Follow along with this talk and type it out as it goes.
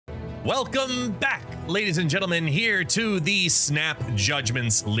Welcome back, ladies and gentlemen, here to the Snap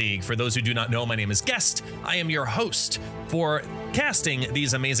Judgements League. For those who do not know, my name is Guest. I am your host for casting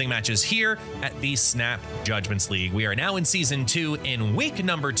these amazing matches here at the Snap Judgements League. We are now in Season 2 in week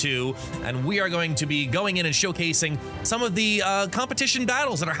number 2, and we are going to be going in and showcasing some of the competition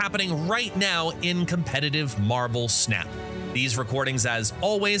battles that are happening right now in competitive Marvel Snap. These recordings, as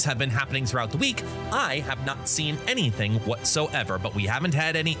always, have been happening throughout the week. I have not seen anything whatsoever, but we haven't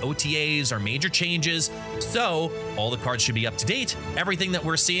had any OTAs or major changes, so all the cards should be up to date. Everything that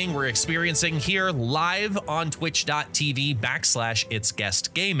we're seeing, we're experiencing here live on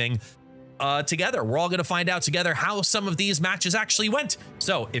twitch.tv/ItsGuestGaming. Together. We're all going to find out together how some of these matches actually went.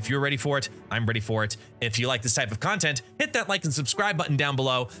 So if you're ready for it, I'm ready for it. If you like this type of content, hit that like and subscribe button down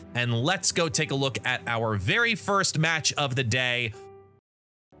below, and let's go take a look at our very first match of the day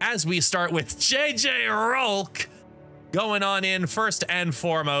as we start with JJRolk going on in first and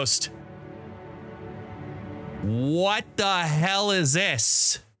foremost. What the hell is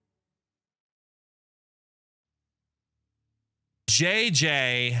this?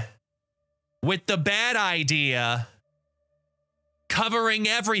 JJ with the bad idea, covering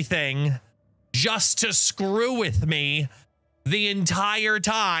everything just to screw with me the entire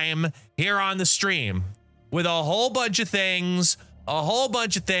time here on the stream with a whole bunch of things, all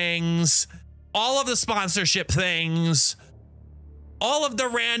of the sponsorship things, all of the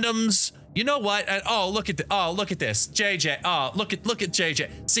randoms. You know what? Oh, look at this, JJ. Oh, look at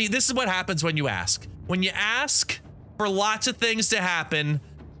JJ. See, this is what happens when you ask. When you ask for lots of things to happen,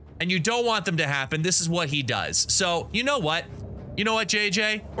 and you don't want them to happen, this is what he does. So, you know what? You know what,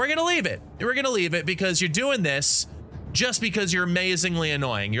 JJ? We're gonna leave it. We're gonna leave it because you're doing this just because you're amazingly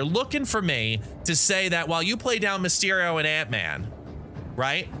annoying. You're looking for me to say that while you play down Mysterio and Ant-Man,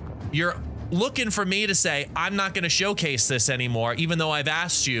 right? You're looking for me to say, I'm not gonna showcase this anymore, even though I've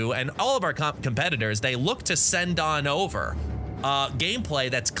asked you, and all of our competitors, they look to send on over gameplay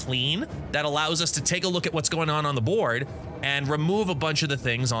that's clean, that allows us to take a look at what's going on the board and remove a bunch of the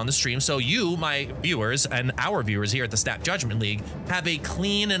things on the stream, so you, my viewers, and our viewers here at the Snap Judgment League have a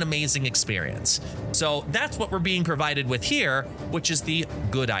clean and amazing experience. So that's what we're being provided with here, which is the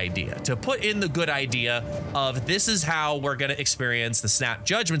good idea. To put in the good idea of this is how we're gonna experience the Snap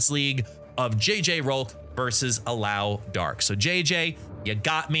Judgments League of JJRolk versus AlowDark. So JJ, you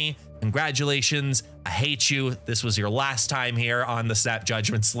got me. Congratulations. I hate you. This was your last time here on the Snap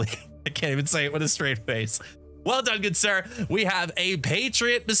Judgments League. I can't even say it with a straight face. Well done, good sir. We have a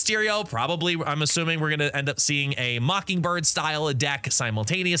Patriot Mysterio. Probably, I'm assuming we're going to end up seeing a Mockingbird style deck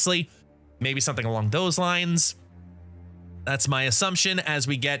simultaneously. Maybe something along those lines. That's my assumption as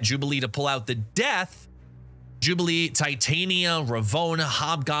we get Jubilee to pull out the death. Jubilee, Titania, Ravonna,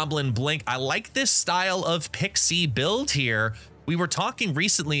 Hobgoblin, Blink. I like this style of Pixie build here. We were talking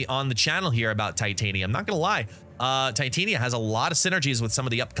recently on the channel here about Titania. I'm not going to lie. Titania has a lot of synergies with some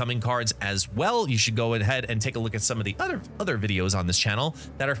of the upcoming cards as well. You should go ahead and take a look at some of the other videos on this channel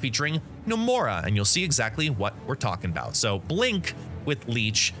that are featuring Nomura, and you'll see exactly what we're talking about. So Blink with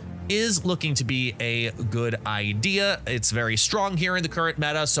Leech is looking to be a good idea. It's very strong here in the current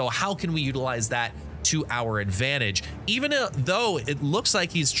meta, so how can we utilize that to our advantage? Even though it looks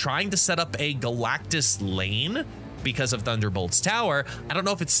like he's trying to set up a Galactus lane because of Thunderbolt's tower, I don't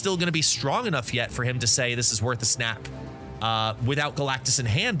know if it's still going to be strong enough yet for him to say this is worth a snap without Galactus in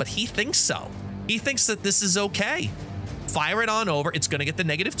hand, but he thinks so. He thinks that this is okay. Fire it on over. It's going to get the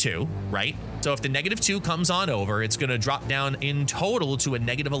 -2, right? So if the -2 comes on over, it's going to drop down in total to a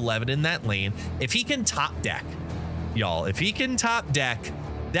 -11 in that lane. If he can top deck, y'all, if he can top deck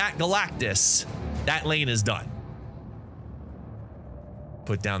that Galactus, that lane is done.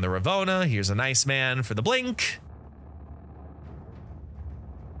 Put down the Ravonna. Here's a nice man for the Blink.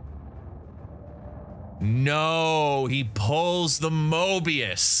 No, he pulls the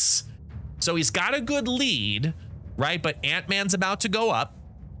Mobius. So he's got a good lead, right? But Ant-Man's about to go up.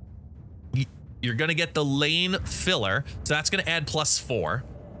 You're going to get the lane filler. So that's going to add +4.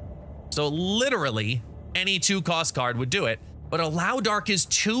 So literally any 2-cost card would do it. But AlowDark is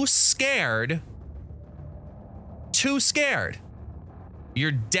too scared. Too scared.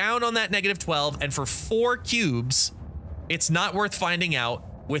 You're down on that -12. And for 4 cubes, it's not worth finding out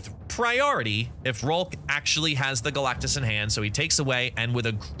with priority if Rolk actually has the Galactus in hand. So he takes away, and with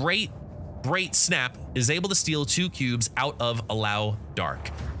a great snap, is able to steal 2 cubes out of AlowDark.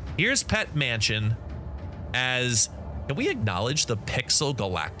 Here's Pet Mansion as, can we acknowledge the Pixel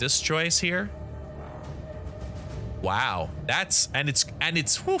Galactus choice here? Wow, that's, and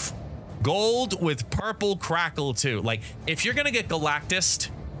it's woof, gold with purple crackle too. Like, if you're gonna get Galactus,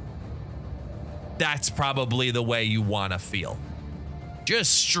 that's probably the way you wanna feel.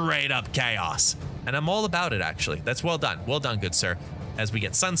 Just straight up chaos. And I'm all about it, actually. That's well done. Well done, good sir. As we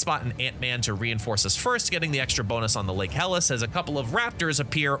get Sunspot and Ant-Man to reinforce us first, getting the extra bonus on the Lake Hellas as a couple of raptors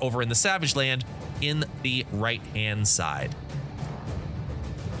appear over in the Savage Land in the right-hand side.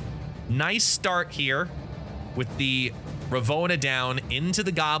 Nice start here with the Ravona down into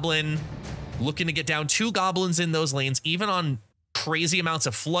the Goblin, looking to get down 2 Goblins in those lanes, even on crazy amounts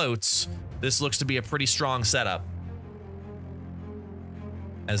of floats. This looks to be a pretty strong setup.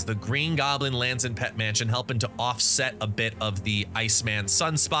 As the Green Goblin lands in Pet Mansion, helping to offset a bit of the Iceman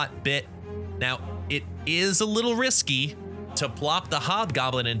Sunspot bit. Now, it is a little risky to plop the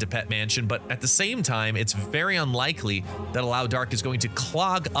Hobgoblin into Pet Mansion, but at the same time, it's very unlikely that AlowDark is going to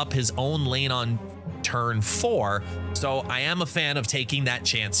clog up his own lane on turn 4, so I am a fan of taking that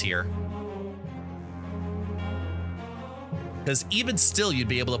chance here. Because even still, you'd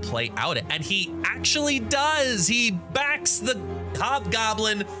be able to play out it. And he actually does. He backs the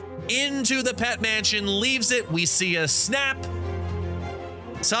Hobgoblin into the Pet Mansion, leaves it. We see a snap.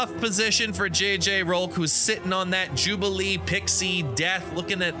 Tough position for JJRolk, who's sitting on that Jubilee Pixie Death,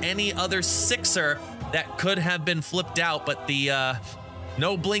 looking at any other 6er that could have been flipped out. But the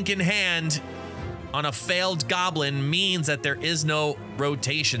no blinking hand on a failed Goblin means that there is no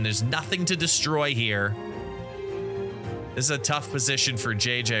rotation. There's nothing to destroy here. This is a tough position for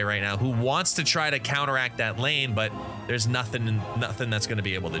JJ right now, who wants to try to counteract that lane, but there's nothing that's going to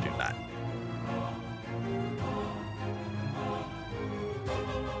be able to do that.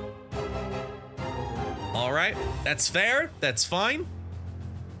 All right, that's fair. That's fine.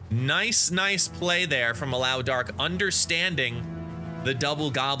 Nice play there from AlowDark, understanding the double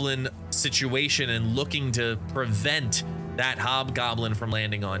Goblin situation and looking to prevent that Hobgoblin from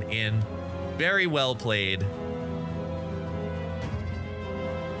landing on in. Very well played.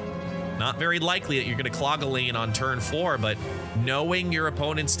 Not very likely that you're going to clog a lane on turn 4, but knowing your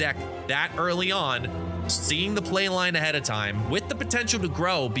opponent's deck that early on, seeing the play line ahead of time with the potential to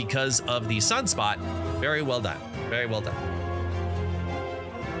grow because of the Sunspot, very well done. Very well done.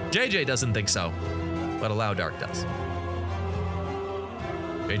 JJ doesn't think so, but AlowDark does.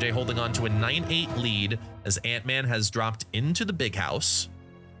 JJ holding on to a 9-8 lead as Ant-Man has dropped into the big house.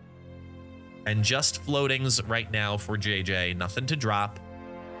 And just floatings right now for JJ. Nothing to drop.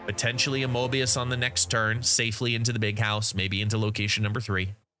 Potentially a Mobius on the next turn, safely into the big house, maybe into location number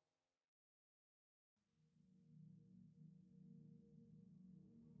 3.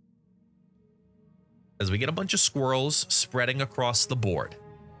 As we get a bunch of squirrels spreading across the board.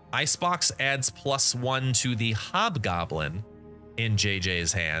 Icebox adds +1 to the Hobgoblin in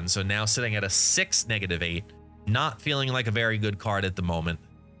JJ's hand, so now sitting at a 6 -8. Not feeling like a very good card at the moment.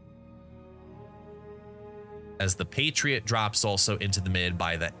 As the Patriot drops also into the mid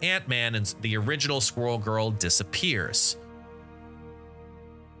by the Ant-Man, and the original Squirrel Girl disappears.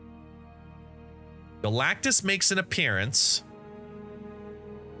 Galactus makes an appearance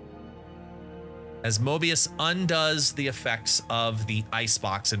as Mobius undoes the effects of the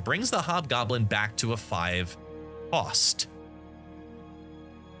Icebox and brings the Hobgoblin back to a 5 cost.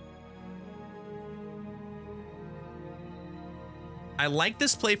 I like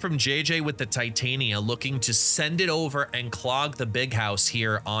this play from JJ with the Titania, looking to send it over and clog the big house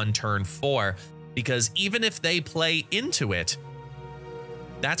here on turn 4, because even if they play into it,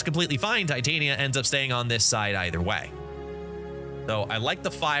 that's completely fine. Titania ends up staying on this side either way. So I like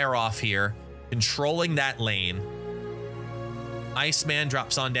the fire off here, controlling that lane. Iceman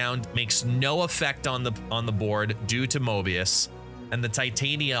drops on down, makes no effect on the board due to Mobius, and the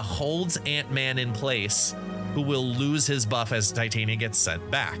Titania holds Ant-Man in place, who will lose his buff as Titania gets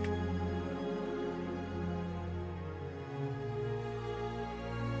sent back.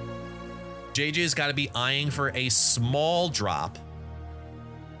 JJ's got to be eyeing for a small drop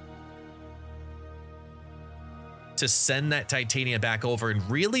to send that Titania back over, and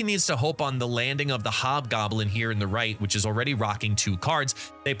really needs to hope on the landing of the Hobgoblin here in the right, which is already rocking 2 cards.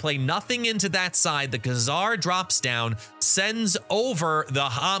 They play nothing into that side. The Khazar drops down, sends over the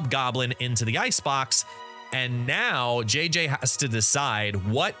Hobgoblin into the Icebox, and now JJ has to decide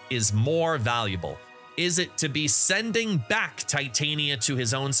what is more valuable. Is it to be sending back Titania to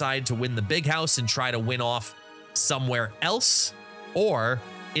his own side to win the big house and try to win off somewhere else? Or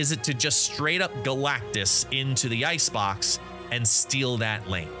is it to just straight up Galactus into the Icebox and steal that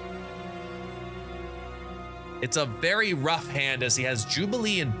lane? It's a very rough hand as he has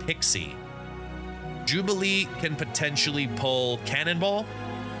Jubilee and Pixie. Jubilee can potentially pull Cannonball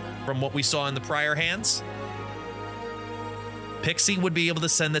from what we saw in the prior hands. Pixie would be able to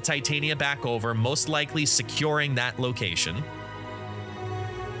send the Titania back over, most likely securing that location,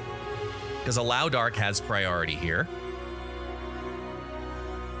 because AlowDark has priority here.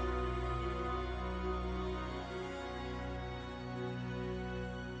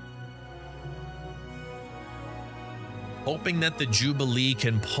 hoping that the Jubilee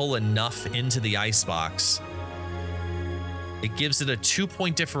can pull enough into the icebox. It gives it a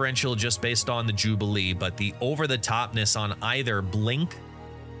 2-point differential just based on the Jubilee, but the over-the-topness on either Blink,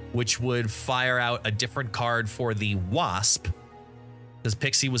 which would fire out a different card for the Wasp, because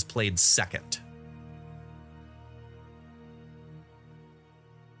Pixie was played second.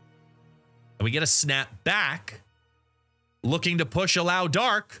 And we get a snap back, looking to push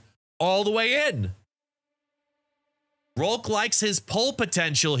AlowDark all the way in. Rolk likes his pull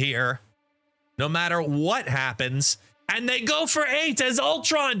potential here, no matter what happens. And they go for 8 as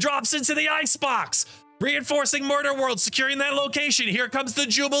Ultron drops into the icebox. Reinforcing Murder World, securing that location. Here comes the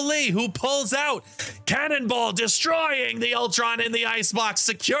Jubilee, who pulls out. Cannonball destroying the Ultron in the icebox,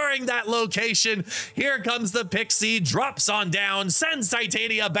 securing that location. Here comes the Pixie, drops on down, sends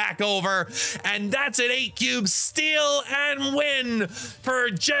Titania back over. And that's an 8-cube steal and win for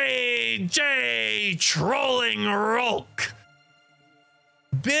JJRolk.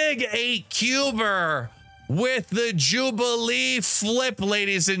 Big 8-cuber. With the Jubilee flip,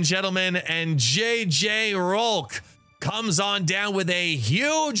 ladies and gentlemen, and JJRolk comes on down with a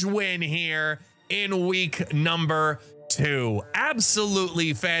huge win here in week number 2.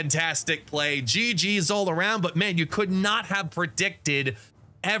 Absolutely fantastic play. GG's all around, but man, you could not have predicted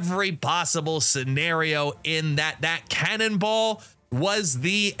every possible scenario in that. That cannonball was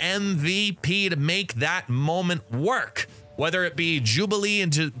the MVP to make that moment work. Whether it be Jubilee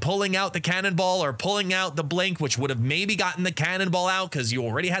into pulling out the cannonball or pulling out the Blink, which would have maybe gotten the cannonball out because you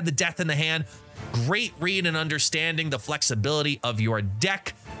already had the death in the hand. Great read and understanding the flexibility of your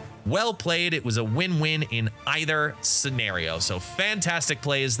deck. Well played. It was a win-win in either scenario. So fantastic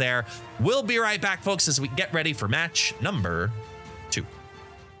plays there. We'll be right back, folks, as we get ready for match number 2.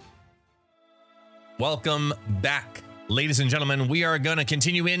 Welcome back. Ladies and gentlemen, we are going to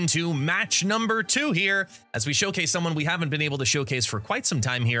continue into match number 2 here as we showcase someone we haven't been able to showcase for quite some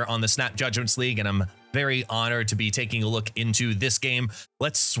time here on the Snap Judgements League, and I'm very honored to be taking a look into this game.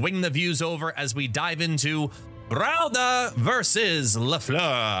 Let's swing the views over as we dive into Braude versus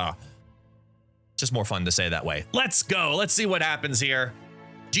LaFleur. Just more fun to say that way. Let's go. Let's see what happens here.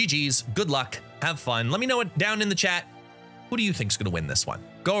 GG's, good luck, have fun. Let me know it down in the chat. Who do you think's going to win this one?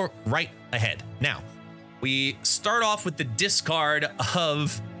 Go right ahead. Now, we start off with the discard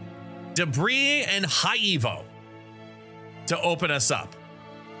of Debris and High Evo to open us up.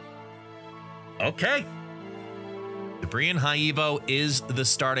 Okay. Debris and High Evo is the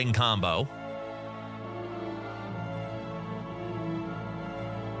starting combo.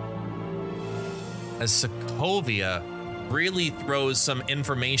 As Sokovia really throws some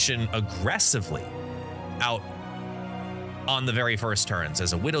information aggressively out on the very first turns.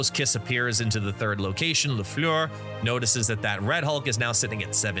 As a Widow's Kiss appears into the 3rd location, LaFleur notices that that Red Hulk is now sitting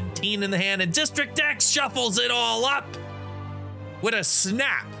at 17 in the hand, and District X shuffles it all up with a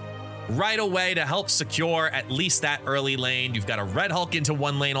snap right away to help secure at least that early lane. You've got a Red Hulk into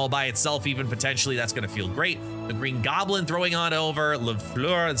 1 lane all by itself, even potentially. That's going to feel great. The Green Goblin throwing on over.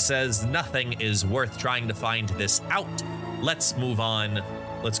 LaFleur says nothing is worth trying to find this out. Let's move on.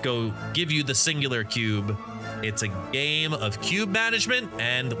 Let's go give you the singular cube. It's a game of cube management,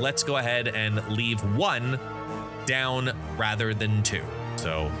 and let's go ahead and leave 1 down rather than 2.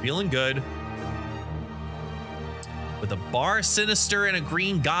 So feeling good. With a Bar Sinister and a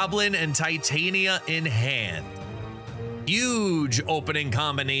Green Goblin and Titania in hand. Huge opening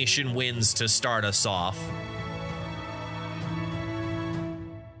combination wins to start us off.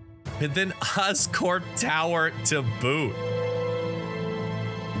 And then Oscorp Tower to boot.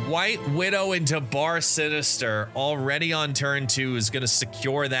 White Widow into Bar Sinister already on turn 2 is going to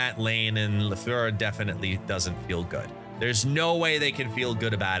secure that lane, and LaFleur definitely doesn't feel good. There's no way they can feel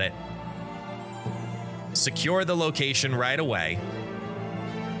good about it. Secure the location right away.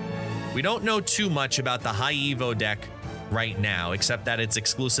 We don't know too much about the High Evo deck right now, except that it's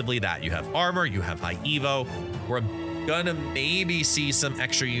exclusively that. You have armor, you have High Evo. We're gonna maybe see some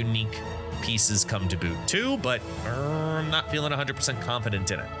extra unique pieces come to boot too, but I'm not feeling 100%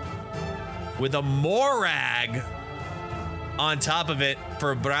 confident in it. With a Morag on top of it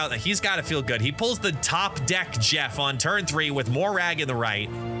for Braude, he's got to feel good. He pulls the top deck Jeff on turn 3 with Morag in the right,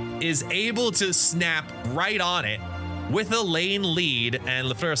 is able to snap right on it with a lane lead, and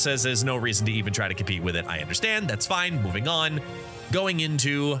LaFleur says there's no reason to even try to compete with it. I understand, that's fine, moving on. Going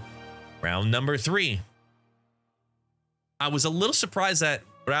into round number 3. I was a little surprised that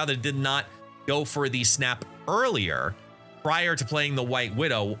Braude did not go for the snap earlier prior to playing the White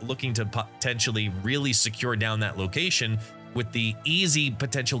Widow, looking to potentially really secure down that location with the easy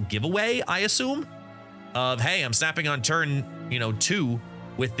potential giveaway, I assume, of, hey, I'm snapping on turn, 2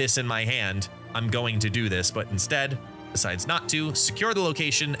 with this in my hand. I'm going to do this, but instead decides not to, secure the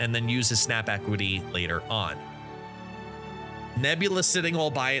location, and then use his snap equity later on. Nebula sitting all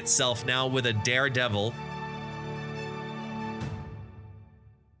by itself now with a Daredevil.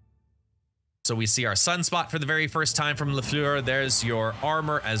 So we see our Sunspot for the very first time from LaFleur. There's your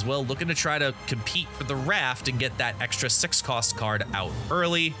armor as well, looking to try to compete for the raft and get that extra 6-cost card out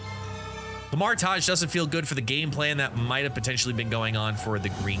early. Camartage doesn't feel good for the game plan that might have potentially been going on for the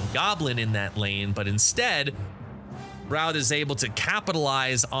Green Goblin in that lane, but instead, Braude is able to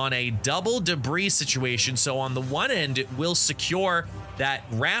capitalize on a double debris situation. So on the one end, it will secure that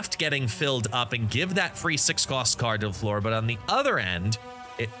raft getting filled up and give that free 6-cost card to LaFleur, but on the other end,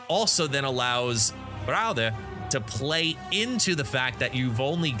 it also then allows Braude to play into the fact that you've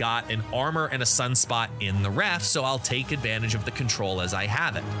only got an armor and a Sunspot in the raft, so I'll take advantage of the control as I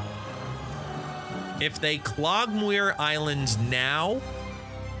have it. If they clog Muir Island now,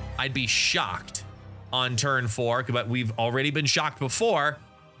 I'd be shocked on turn 4, but we've already been shocked before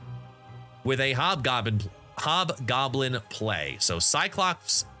with a Hobgoblin play. So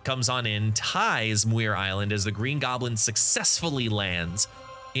Cyclops comes on in, ties Muir Island as the Green Goblin successfully lands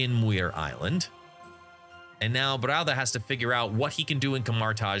in Muir Island. And now Braude has to figure out what he can do in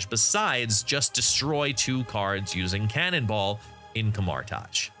Camartage besides just destroy 2 cards using Cannonball in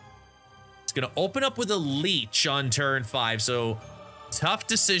Camartage. It's going to open up with a Leech on turn 5, so tough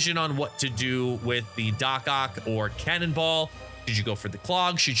decision on what to do with the Doc-Ock or Cannonball. Should you go for the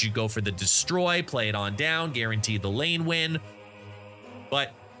Clog? Should you go for the Destroy? Play it on down, guarantee the lane win.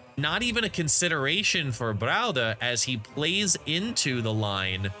 But not even a consideration for Braude as he plays into the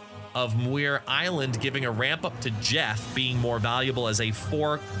line of Muir Island, giving a ramp up to Jeff, being more valuable as a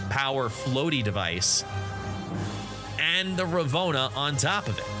 4-power floaty device, and the Ravona on top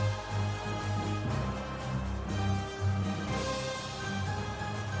of it.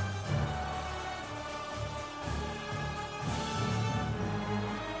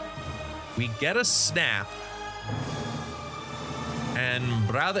 We get a snap, and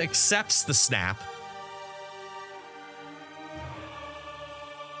Braude accepts the snap.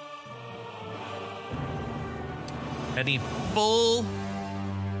 And he full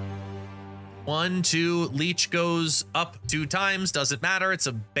 1, 2, Leech goes up 2 times, doesn't matter. It's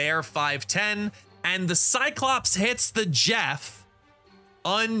a bare 5-10, and the Cyclops hits the Jeff,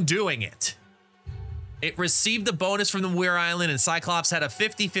 undoing it. It received the bonus from the Muir Island, and Cyclops had a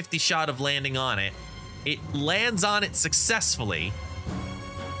 50-50 shot of landing on it. It lands on it successfully.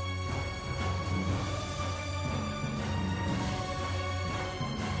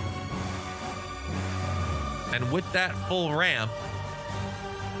 And with that full ramp,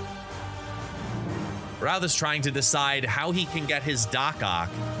 Braude is trying to decide how he can get his Doc-Ock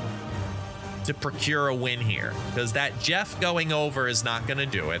to procure a win here, because that Jeff going over is not going to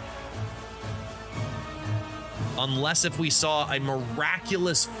do it. Unless if we saw a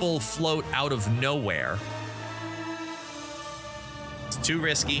miraculous full float out of nowhere. It's too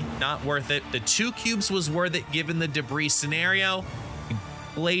risky, not worth it. The 2 cubes was worth it given the debris scenario. He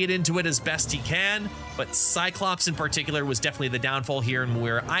played into it as best he can, but Cyclops in particular was definitely the downfall here in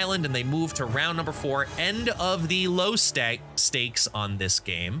Muir Island, and they move to round number 4, end of the low stakes on this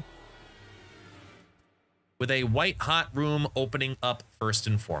game, with a white hot room opening up first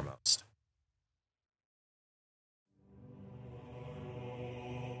and foremost.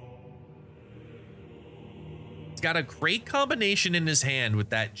 Got a great combination in his hand with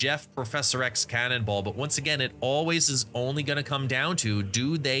that Jeff Professor X Cannonball, but once again, it always is only going to come down to,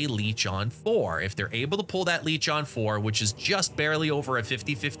 do they leech on 4? If they're able to pull that leech on 4, which is just barely over a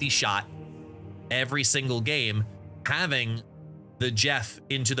 50-50 shot every single game, having the Jeff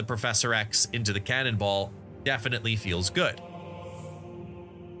into the Professor X into the Cannonball definitely feels good.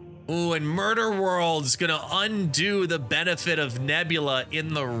 Ooh, and Murder World is going to undo the benefit of Nebula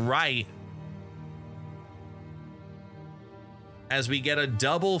in the right, as we get a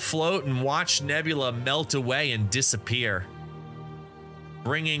double float and watch Nebula melt away and disappear,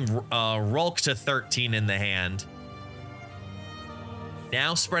 bringing Rolk to 13 in the hand.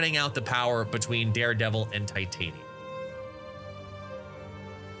 Now spreading out the power between Daredevil and Titanium.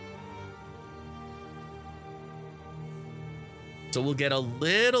 So we'll get a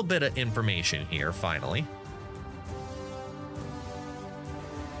little bit of information here finally.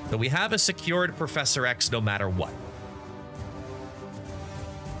 So we have a secured Professor X no matter what.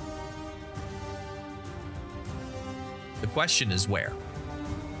 The question is where?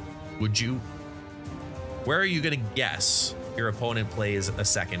 Where are you going to guess your opponent plays a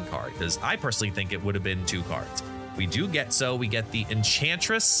second card? Because I personally think it would have been 2 cards. We do get the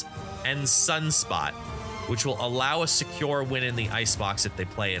Enchantress and Sunspot, which will allow a secure win in the icebox if they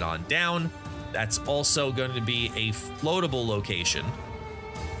play it on down. That's also going to be a floatable location,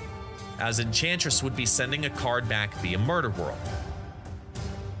 as Enchantress would be sending a card back via Murder World.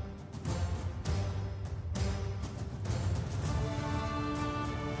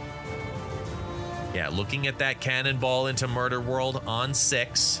 Yeah, looking at that cannonball into Murder World on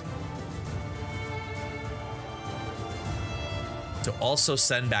 6. To also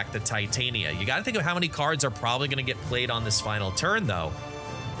send back the Titania. You gotta think of how many cards are probably gonna get played on this final turn, though.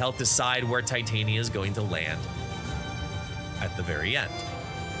 Help decide where Titania is going to land at the very end.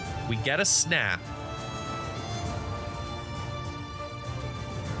 We get a snap.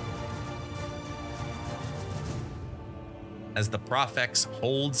 As the Profex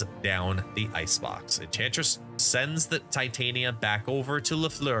holds down the icebox. Enchantress sends the Titania back over to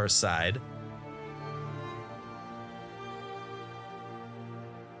LaFleur's side.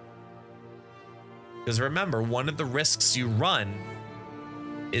 Because remember, one of the risks you run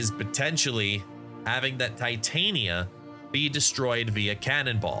is potentially having that Titania be destroyed via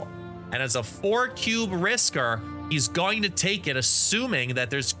cannonball. And as a 4-cube risker, he's going to take it, assuming that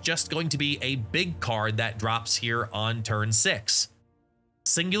there's just going to be a big card that drops here on turn 6.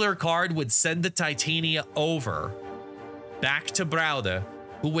 Singular card would send the Titania over back to Braude,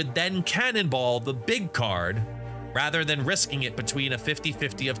 who would then cannonball the big card rather than risking it between a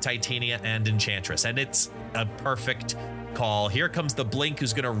 50-50 of Titania and Enchantress. And it's a perfect call. Here comes the Blink,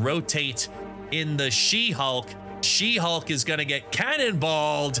 who's going to rotate in the She-Hulk. She-Hulk is going to get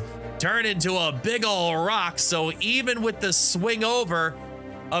cannonballed, turn into a big ol' rock. So even with the swing over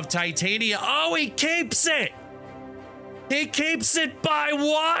of Titania, oh, he keeps it. He keeps it by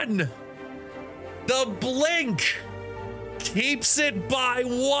 1. The Blink keeps it by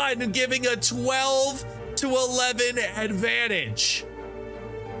 1, giving a 12 to 11 advantage.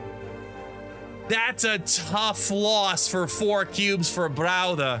 That's a tough loss for 4 cubes for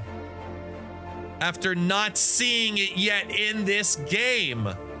Braude after not seeing it yet in this game.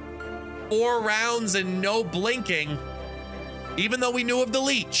 4 rounds and no blinking, even though we knew of the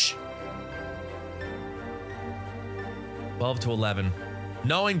leech. 12 to 11.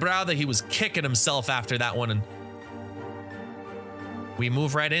 Knowing Braude, he was kicking himself after that one, and we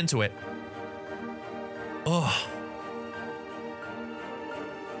move right into it. Oh.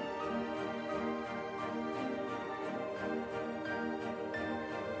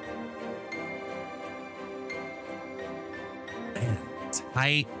 Man,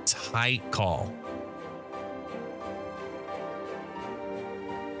 tight call.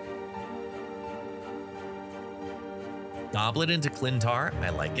 Goblet into Clintar. I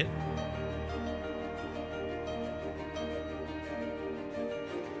like it.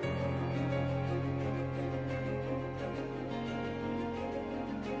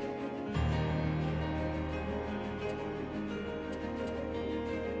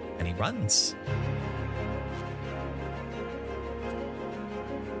 And he runs.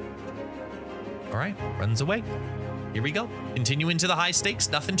 All right, runs away. Here we go. Continue into the high stakes.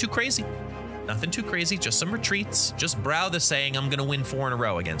 Nothing too crazy. Nothing too crazy, just some retreats. Just Braude saying, I'm gonna win 4 in a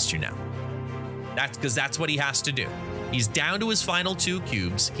row against you now. That's because that's what he has to do. He's down to his final 2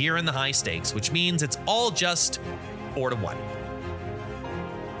 cubes here in the high stakes, which means it's all just 4 to 1.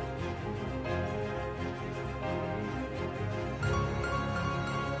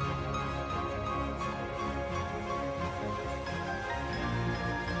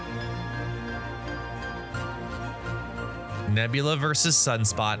 Nebula versus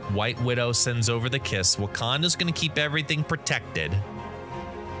Sunspot. White Widow sends over the kiss. Wakanda's going to keep everything protected.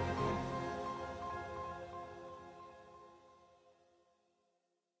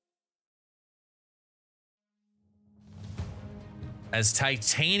 As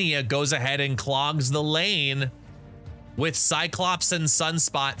Titania goes ahead and clogs the lane with Cyclops and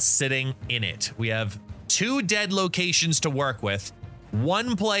Sunspot sitting in it. We have 2 dead locations to work with.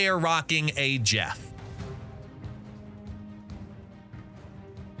 1 player rocking a Jeff.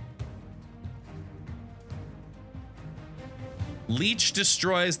 Leech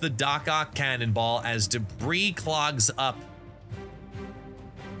destroys the Doc Ock cannonball as debris clogs up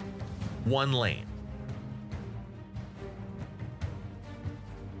 1 lane.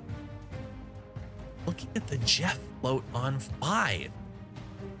 Looking at the Jeff float on 5.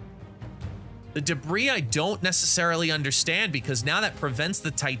 The debris I don't necessarily understand, because now that prevents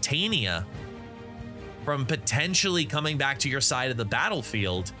the Titania from potentially coming back to your side of the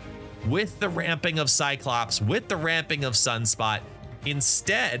battlefield. With the ramping of Cyclops, with the ramping of Sunspot.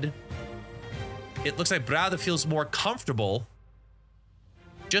 Instead, it looks like Braude feels more comfortable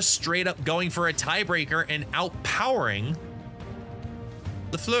just straight up going for a tiebreaker and outpowering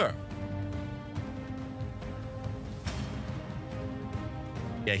LaFleur.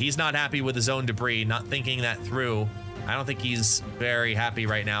 Yeah, he's not happy with his own debris, not thinking that through. I don't think he's very happy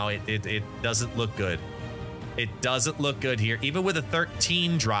right now. It doesn't look good. It doesn't look good here. Even with a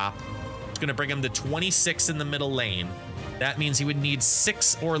 13 drop, it's going to bring him to 26 in the middle lane. That means he would need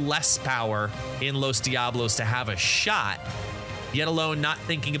 6 or less power in Los Diablos to have a shot, yet alone not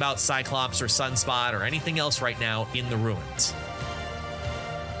thinking about Cyclops or Sunspot or anything else right now in the ruins.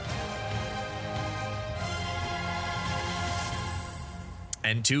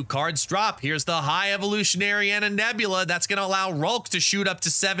 And 2 cards drop. Here's the High Evolutionary and a Nebula. That's going to allow Rolk to shoot up to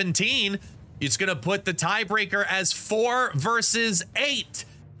 17. It's going to put the tiebreaker as 4 versus 8.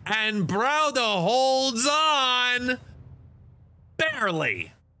 And Braude holds on.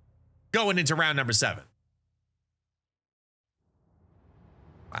 Barely. Going into round number 7.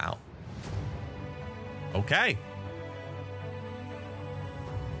 Wow. Okay.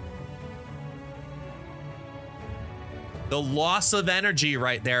 The loss of energy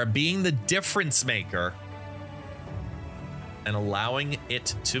right there being the difference maker and allowing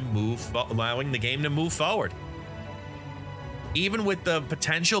it to move, allowing the game to move forward. Even with the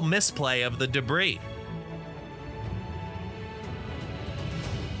potential misplay of the debris.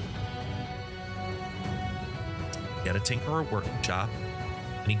 Get a Tinkerer Workshop.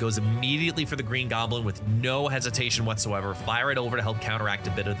 And he goes immediately for the Green Goblin with no hesitation whatsoever. Fire it over to help counteract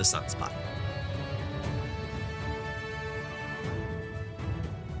a bit of the Sunspot.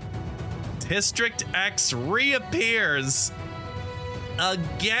 District X reappears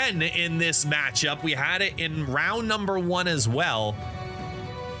again in this matchup. We had it in round number 1 as well,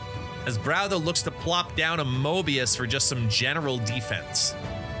 as Braude looks to plop down a Mobius for just some general defense.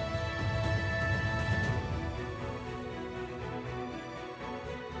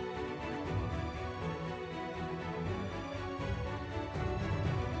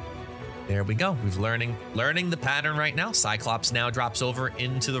 There we go. We've learning the pattern right now. Cyclops now drops over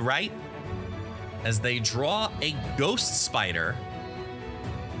into the right as they draw a Ghost Spider.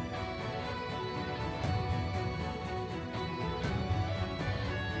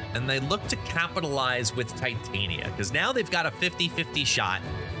 And they look to capitalize with Titania, because now they've got a 50-50 shot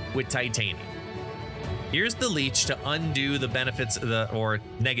with Titania. Here's the Leech to undo the benefits, or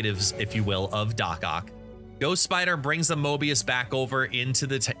negatives, if you will, of Doc Ock. Ghost Spider brings the Mobius back over into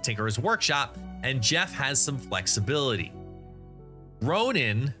the Tinkerer's Workshop, and Jeff has some flexibility.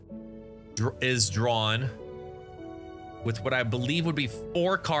 Ronin is drawn with what I believe would be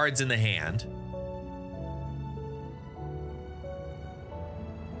 4 cards in the hand.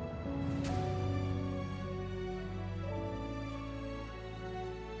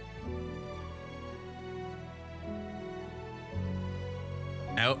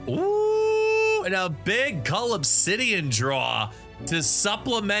 Ooh, and a big Cull Obsidian draw to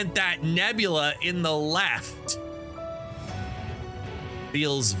supplement that Nebula in the left.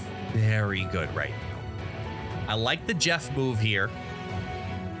 Feels very good right now. I like the Jeff move here.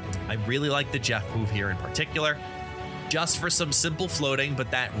 I really like the Jeff move here in particular, just for some simple floating,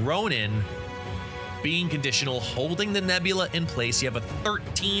 but that Ronin being conditional, holding the Nebula in place. You have a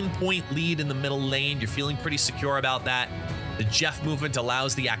 13-point lead in the middle lane. You're feeling pretty secure about that. The Jeff movement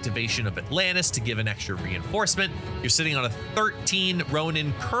allows the activation of Atlantis to give an extra reinforcement. You're sitting on a 13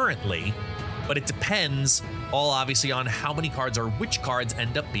 Ronin currently, but it depends all obviously on how many cards or which cards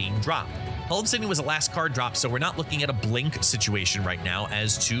end up being dropped. Cull Obsidian was a last card drop, so we're not looking at a blink situation right now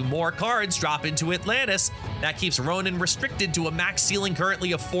as 2 more cards drop into Atlantis. That keeps Ronin restricted to a max ceiling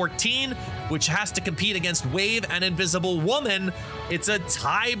currently of 14, which has to compete against Wave and Invisible Woman. It's a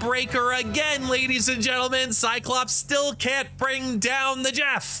tiebreaker again, ladies and gentlemen. Cyclops still can't bring down the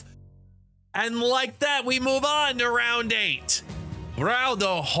Jeff. And like that, we move on to round 8. Braude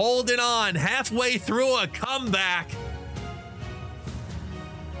holding on halfway through a comeback.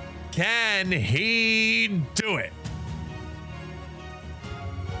 Can he do it?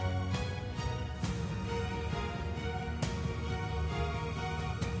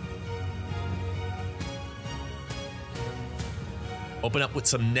 Open up with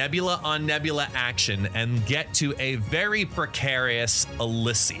some Nebula on Nebula action and get to a very precarious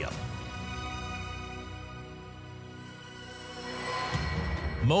Elysium.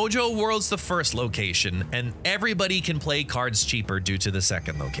 Mojo World's the first location, and everybody can play cards cheaper due to the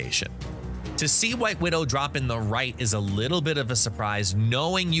second location. To see White Widow drop in the right is a little bit of a surprise,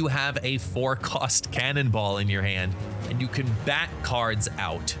 knowing you have a 4-cost Cannonball in your hand, and you can bat cards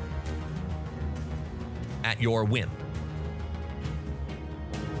out at your whim.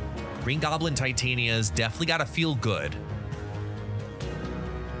 Green Goblin Titania's definitely got to feel good.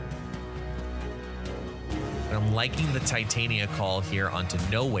 And I'm liking the Titania call here onto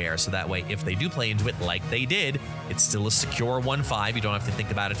Nowhere, so that way if they do play into it like they did, it's still a secure 1-5. You don't have to think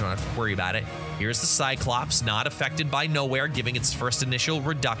about it, don't have to worry about it. Here's the Cyclops, not affected by Nowhere, giving its first initial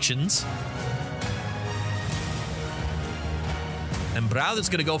reductions. And Braude is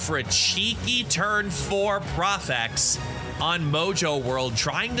going to go for a cheeky turn 4 Profex on Mojo World,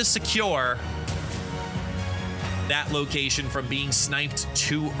 trying to secure that location from being sniped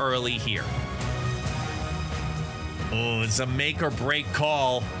too early here. Oh, it's a make or break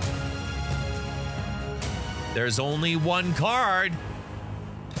call. There's only one card.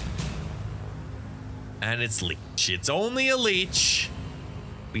 And it's Leech. It's only a Leech.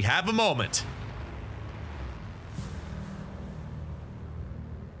 We have a moment.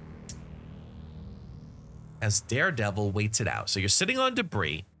 As Daredevil waits it out. So you're sitting on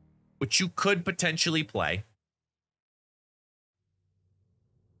Debris, which you could potentially play.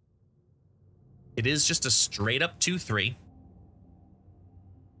 It is just a straight up 2-3.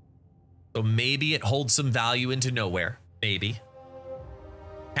 So maybe it holds some value into Nowhere. Maybe.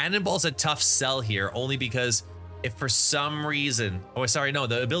 Cannonball's a tough sell here, only because if for some reason... Oh, sorry, no,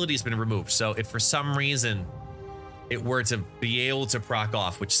 the ability's been removed. So if for some reason it were to be able to proc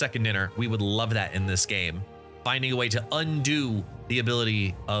off, which second dinner, we would love that in this game. Finding a way to undo the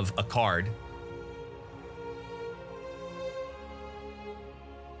ability of a card.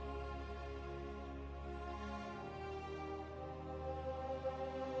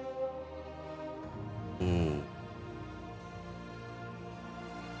 Ooh.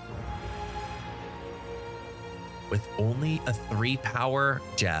 With only a 3-power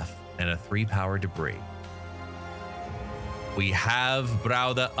Jeff and a 3-power Debris, we have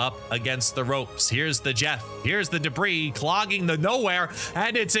Braude up against the ropes. Here's the Jeff. Here's the Debris clogging the Nowhere.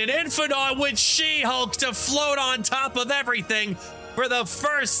 And it's an Infinite with She-Hulk to float on top of everything. For the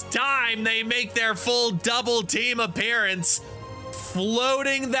first time, they make their full double team appearance.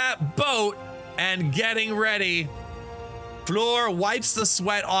 Floating that boat and getting ready. LaFleur wipes the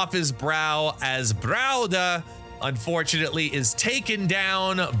sweat off his brow as Braude, unfortunately, is taken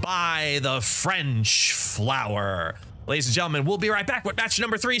down by the French Flower. Ladies and gentlemen, we'll be right back with match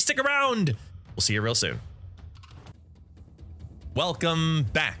number 3. Stick around. We'll see you real soon. Welcome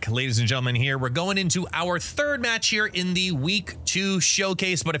back, ladies and gentlemen. Here we're going into our third match here in the week 2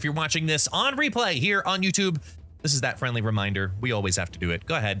 showcase. But if you're watching this on replay here on YouTube, this is that friendly reminder. We always have to do it.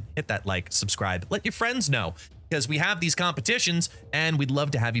 Go ahead, hit that like, subscribe, let your friends know, because we have these competitions and we'd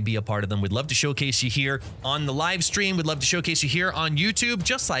love to have you be a part of them. We'd love to showcase you here on the live stream. We'd love to showcase you here on YouTube,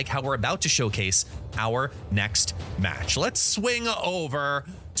 just like how we're about to showcase our next match. Let's swing over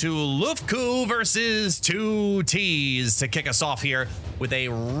to Lufku versus TwoTiez to kick us off here with a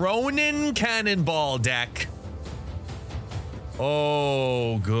Ronin Cannonball deck.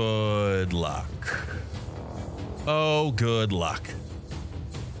 Oh, good luck. Oh, good luck.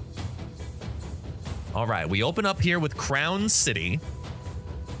 All right, we open up here with Crown City,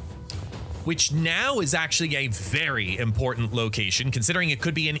 which now is actually a very important location, considering it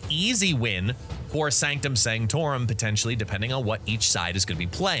could be an easy win for Sanctum Sanctorum, potentially, depending on what each side is going to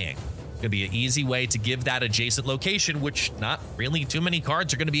be playing. It's going to be an easy way to give that adjacent location, which not really too many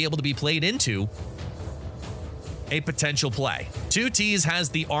cards are going to be able to be played into, a potential play. TwoTiez has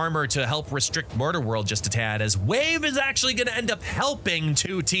the armor to help restrict Murder World just a tad, as Wave is actually going to end up helping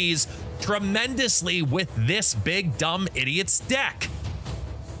TwoTiez tremendously with this big dumb idiot's deck.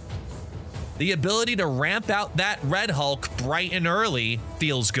 The ability to ramp out that Red Hulk bright and early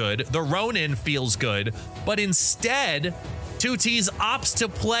feels good. The Ronin feels good, but instead, TwoTiez opts to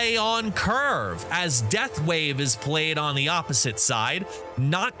play on Curve as Death Wave is played on the opposite side,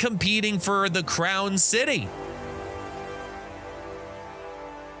 not competing for the Crown City.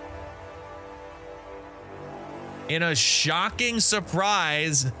 In a shocking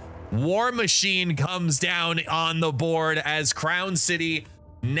surprise, War Machine comes down on the board as Crown City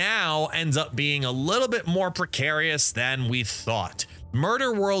now ends up being a little bit more precarious than we thought.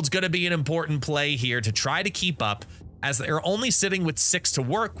 Murder World's going to be an important play here to try to keep up, as they're only sitting with 6 to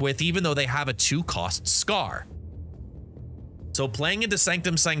work with, even though they have a 2-cost Scar. So playing into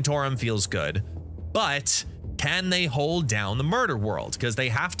Sanctum Sanctorum feels good, but can they hold down the Murder World? Because they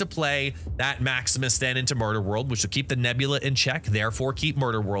have to play that Maximus then into Murder World, which will keep the Nebula in check, therefore keep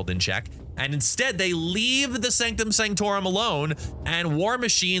Murder World in check. And instead, they leave the Sanctum Sanctorum alone, and War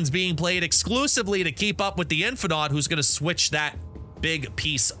Machine's being played exclusively to keep up with the Infinite, who's going to switch that big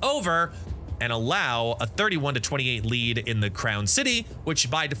piece over and allow a 31-28 lead in the Crown City,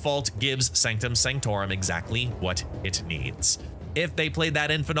 which by default gives Sanctum Sanctorum exactly what it needs. If they played that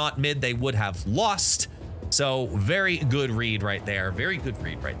Infinite mid, they would have lost. So very good read right there. Very good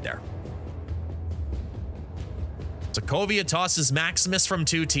read right there. Sokovia tosses Maximus from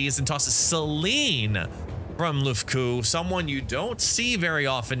TwoTiez and tosses Celine from Lufku, someone you don't see very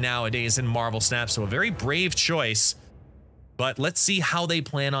often nowadays in Marvel Snap, so a very brave choice. But let's see how they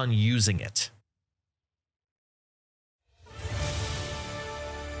plan on using it.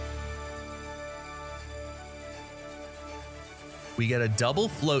 We get a double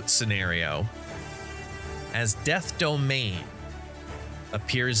float scenario as Death Domain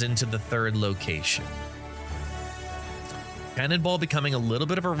appears into the third location. Cannonball becoming a little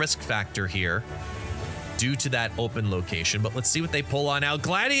bit of a risk factor here due to that open location, but let's see what they pull on now.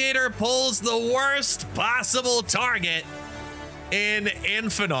 Gladiator pulls the worst possible target in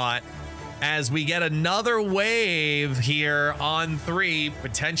Infinite as we get another wave here on 3,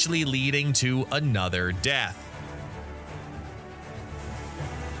 potentially leading to another death.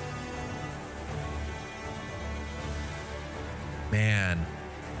 Man,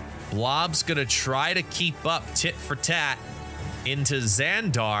 Blob's gonna try to keep up tit for tat into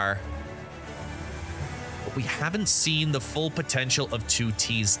Xandar, but we haven't seen the full potential of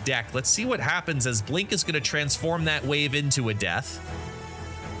TwoTiez's deck. Let's see what happens as Blink is gonna transform that wave into a death.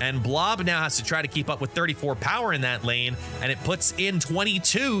 And Blob now has to try to keep up with 34 power in that lane, and it puts in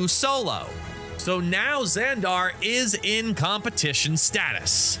 22 solo. So now Xandar is in competition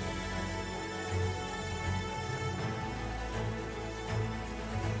status.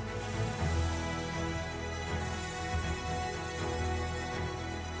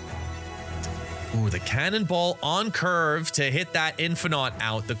 Ooh, the Cannonball on curve to hit that Infinite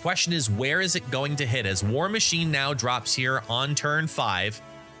out. The question is, where is it going to hit? As War Machine now drops here on turn 5,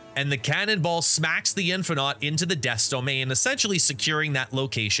 and the Cannonball smacks the Infinite into the Death Domain, essentially securing that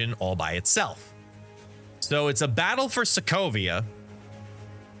location all by itself. So it's a battle for Sokovia,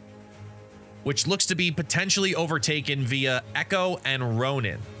 which looks to be potentially overtaken via Echo and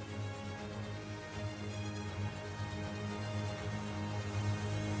Ronin.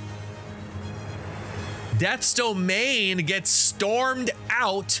 Death's Domain gets stormed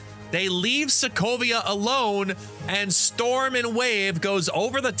out. They leave Sokovia alone, and Storm and Wave goes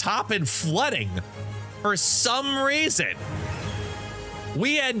over the top and flooding. For some reason,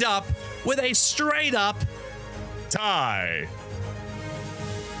 we end up with a straight up tie.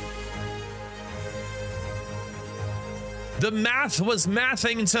 The math was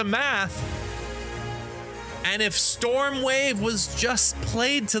mathing to math. And if Storm Wave was just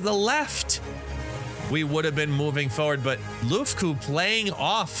played to the left, we would have been moving forward, but Lufku playing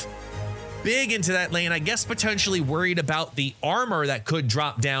off big into that lane, I guess potentially worried about the armor that could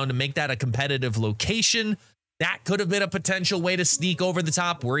drop down to make that a competitive location. That could have been a potential way to sneak over the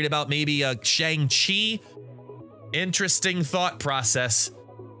top, worried about maybe a Shang-Chi. Interesting thought process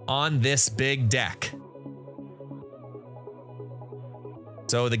on this big deck.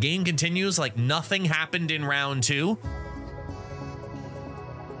 So the game continues like nothing happened in round 2.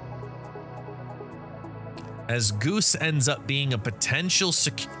 As Goose ends up being a potential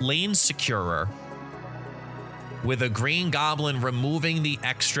lane securer, with a Green Goblin removing the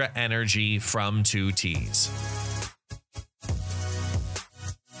extra energy from TwoTiez.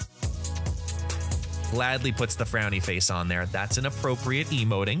 Gladly puts the frowny face on there. That's an appropriate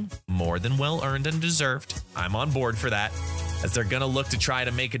emoting, more than well earned and deserved. I'm on board for that, as they're gonna look to try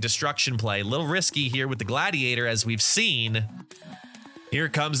to make a destruction play. A little risky here with the Gladiator, as we've seen. Here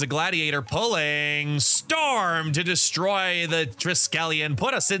comes the Gladiator pulling Storm to destroy the Triskelion,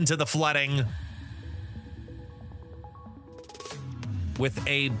 put us into the flooding. With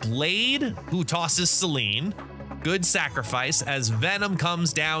a Blade who tosses Celine. Good sacrifice as Venom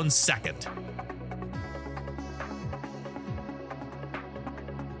comes down second.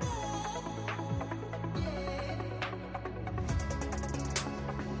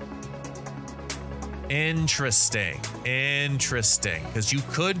 Interesting, because you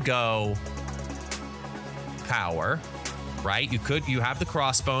could go power, right? You have the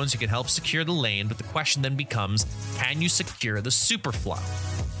crossbones, you can help secure the lane, but the question then becomes, can you secure the super flow?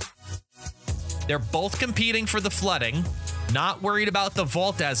 They're both competing for the flooding, not worried about the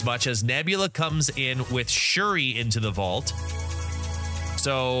vault as much as Nebula comes in with Shuri into the vault.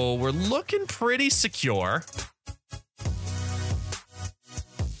 So we're looking pretty secure.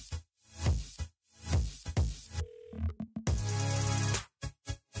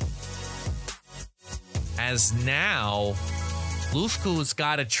 As now, Lufku's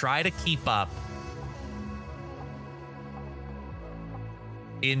got to try to keep up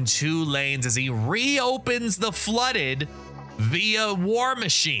in 2 lanes as he reopens the flooded via War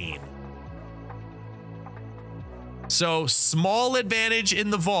Machine. So small advantage in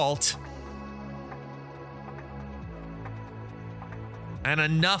the vault. and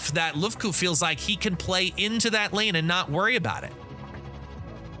enough that Lufku feels like he can play into that lane and not worry about it.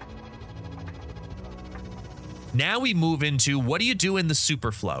 Now we move into, what do you do in the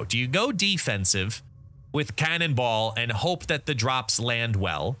super flow? Do you go defensive with Cannonball and hope that the drops land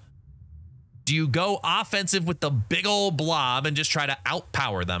well? Do you go offensive with the big old blob and just try to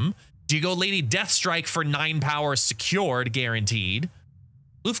outpower them? Do you go Lady Deathstrike for 9 power secured, guaranteed?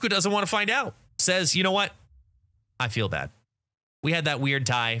 Lufku doesn't want to find out. Says, you know what? I feel bad. We had that weird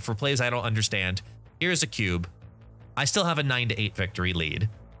tie for plays I don't understand. Here's a cube. I still have a 9-8 victory lead.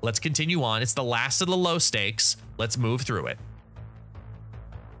 Let's continue on. It's the last of the low stakes. Let's move through it.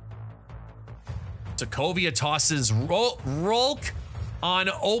 Sokovia tosses Rolk on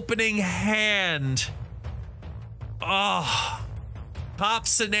opening hand. Oh, top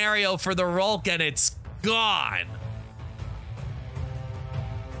scenario for the Rolk, and it's gone.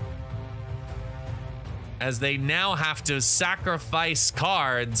 As they now have to sacrifice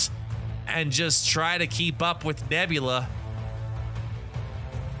cards and just try to keep up with Nebula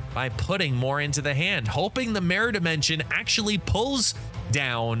by putting more into the hand, hoping the mirror dimension actually pulls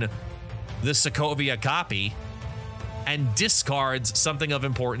down the Sokovia copy and discards something of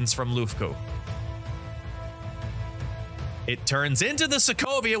importance from Lufku. It turns into the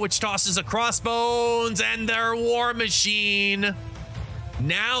Sokovia, which tosses a Crossbones and their War Machine.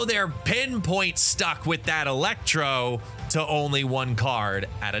 Now they're pinpoint stuck with that Electro to only 1 card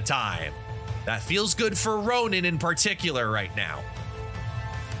at a time. That feels good for Ronin in particular right now.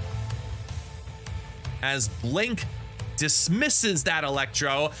 As Blink dismisses that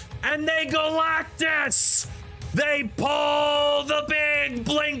Electro, and they Galactus! They pull the big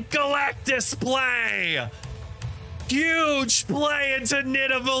Blink Galactus play! Huge play into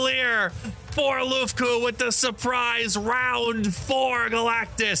Nidavellir for Lufku with the surprise round 4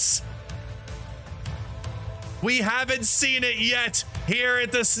 Galactus. We haven't seen it yet here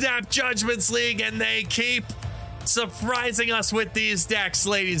at the Snap Judgments League, and they keep surprising us with these decks,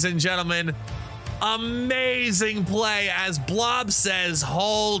 ladies and gentlemen. Amazing play as Blob says,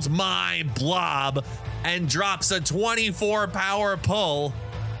 hold my blob, and drops a 24 power pull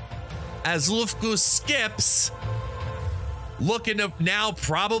as Lufku skips, looking to now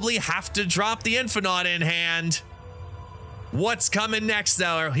probably have to drop the Infinite in hand. What's coming next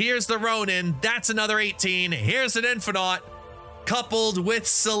though? Here's the Ronin, that's another 18. Here's an Infinite coupled with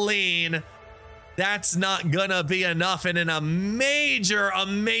Celine. That's not gonna be enough, and in a major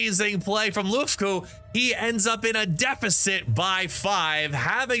amazing play from Lufku, he ends up in a deficit by 5,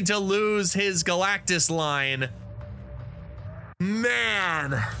 having to lose his Galactus line.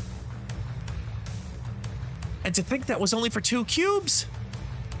 Man. And to think that was only for 2 cubes.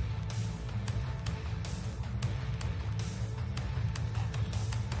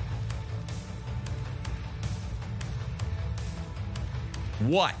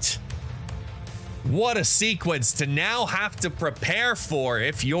 What a sequence to now have to prepare for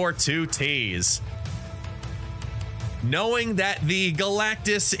if you're TwoTiez. Knowing that the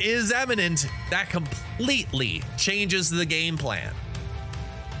Galactus is imminent, that completely changes the game plan.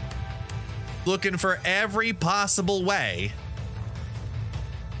 Looking for every possible way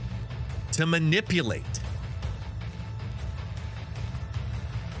to manipulate.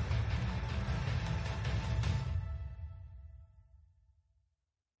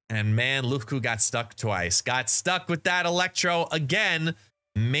 And man, Lufku got stuck twice. Got stuck with that Electro again.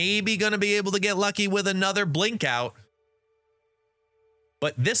 Maybe gonna be able to get lucky with another blink out.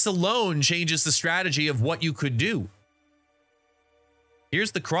 But this alone changes the strategy of what you could do.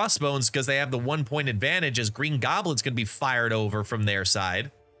 Here's the Crossbones because they have the 1 point advantage as Green Goblin's gonna be fired over from their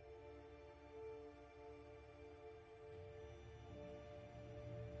side.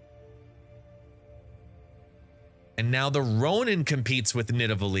 And now the Ronin competes with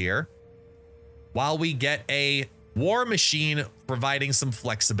Nidavellir while we get a War Machine providing some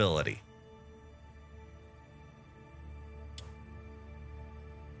flexibility.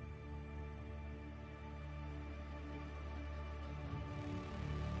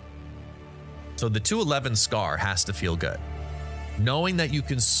 So the 211 Scar has to feel good. Knowing that you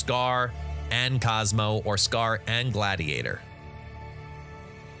can Scar and Cosmo or Scar and Gladiator.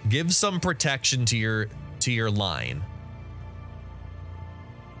 Give some protection to your line.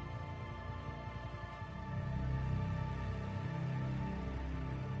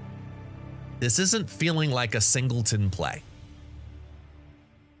 This isn't feeling like a singleton play.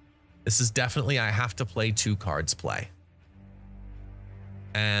 This is definitely I have to play 2 cards play.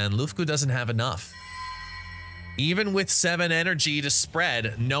 And Lufku doesn't have enough. Even with 7 energy to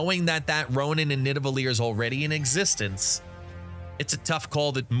spread, knowing that that Ronin and Nidavellir is already in existence, it's a tough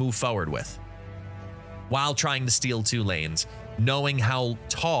call to move forward with. While trying to steal 2 lanes. knowing how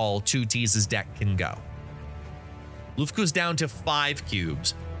tall TwoTiez's deck can go. Lufku's down to 5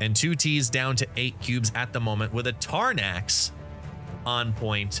 cubes, and TwoTiez down to 8 cubes at the moment with a Tarnax on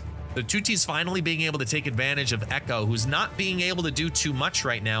point. The TwoTiez finally being able to take advantage of Echo, who's not being able to do too much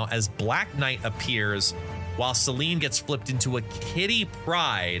right now as Black Knight appears while Celine gets flipped into a Kitty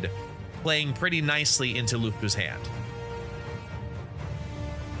Pryde, playing pretty nicely into Lufku's hand.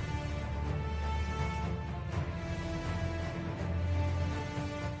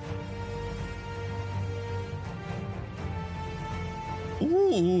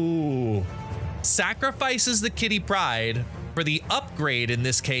 Ooh. Sacrifices the Kitty Pryde for the upgrade, in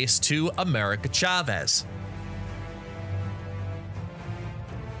this case, to HavokAndChaos.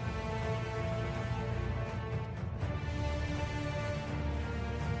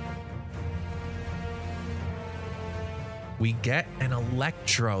 We get an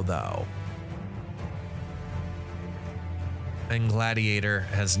Electro, though. And Gladiator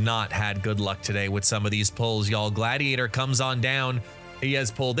has not had good luck today with some of these pulls, y'all. Gladiator comes on down. He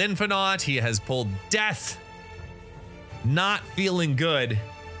has pulled Infinite. He has pulled Death. Not feeling good.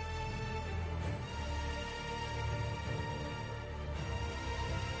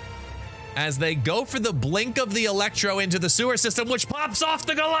 As they go for the blink of the Electro into the sewer system, which pops off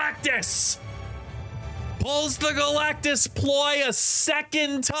the Galactus. Pulls the Galactus ploy a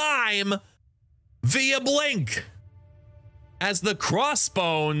second time via blink. As the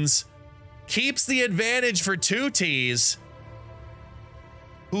Crossbones keeps the advantage for TwoTiez,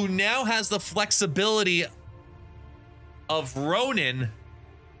 who now has the flexibility of Ronin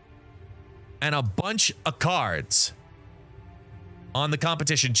and a bunch of cards on the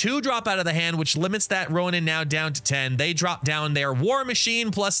competition. 2 drop out of the hand, which limits that Ronin now down to 10. They drop down their War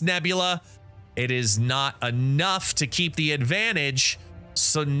Machine plus Nebula. It is not enough to keep the advantage.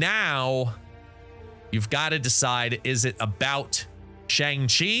 So now you've got to decide, is it about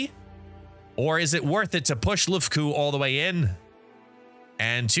Shang-Chi or is it worth it to push Lufku all the way in?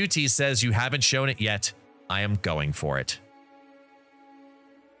 And TwoTiez says, you haven't shown it yet. I am going for it.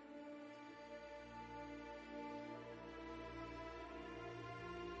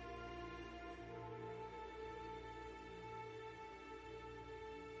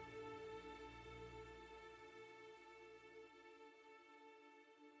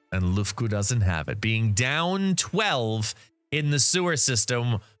 And Lufku doesn't have it. Being down 12 in the sewer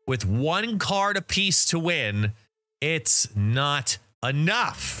system with 1 card apiece to win, it's not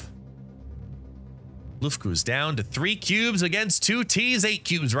enough. Lufku's down to 3 cubes against TwoTiez, 8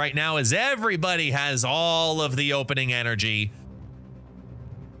 cubes right now, as everybody has all of the opening energy.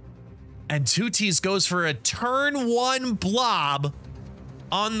 And TwoTiez goes for a turn 1 blob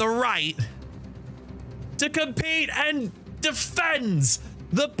on the right to compete and defends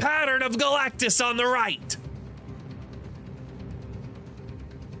the pattern of Galactus on the right.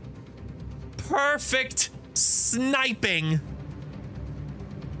 Perfect sniping.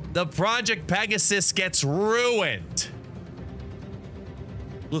 The Project Pegasus gets ruined.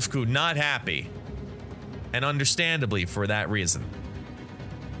 Lufku not happy, and understandably for that reason.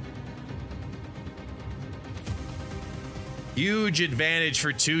 Huge advantage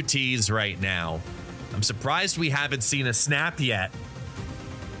for TwoTiez right now. I'm surprised we haven't seen a snap yet.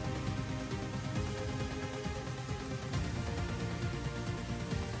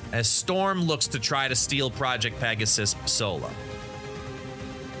 As Storm looks to try to steal Project Pegasus solo.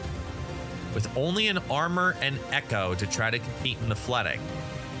 With only an Armor and Echo to try to compete in the flooding.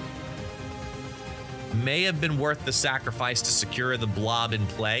 May have been worth the sacrifice to secure the blob in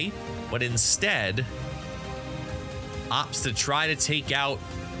play, but instead opts to try to take out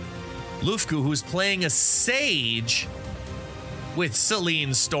Lufku, who's playing a Sage with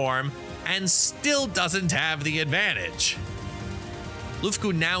Celine Storm and still doesn't have the advantage.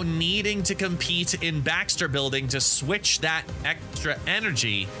 Lufku now needing to compete in Baxter building to switch that extra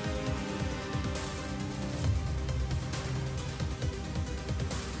energy.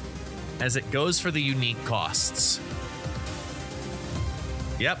 As it goes for the unique costs.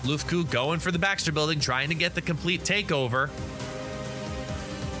 Yep, Lufku going for the Baxter building, trying to get the complete takeover.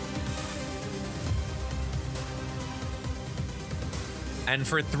 And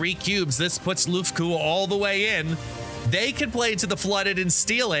for 3 cubes, this puts Lufku all the way in. They can play to the flooded and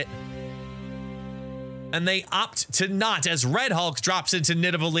steal it. And they opt to not, as Red Hulk drops into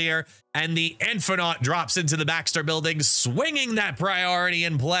Nidavellir and the Infinite drops into the Baxter building, swinging that priority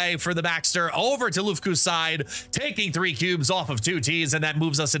in play for the Baxter over to Lufku's side, taking 3 cubes off of TwoTiez, and that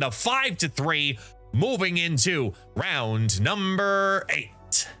moves us into 5-3, moving into round number 8.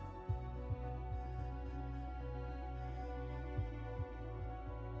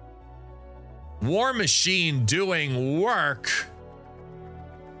 War Machine doing work,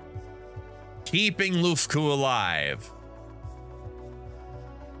 keeping Lufku alive.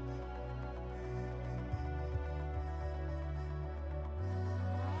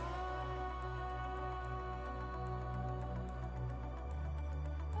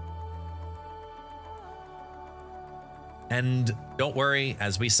 And don't worry,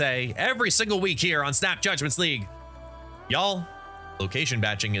 as we say every single week here on Snap Judgments League, y'all, location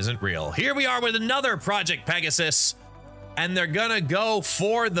batching isn't real. Here we are with another Project Pegasus, and they're gonna go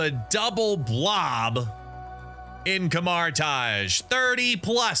for the double blob in Camartage. 30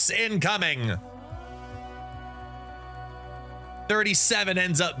 plus incoming. 37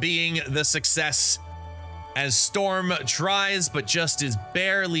 ends up being the success as Storm tries, but just is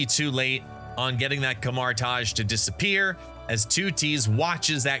barely too late on getting that Camartage to disappear, as TwoTiez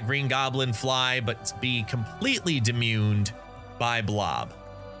watches that Green Goblin fly but be completely demuned by Blob,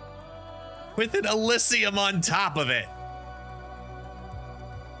 with an Elysium on top of it.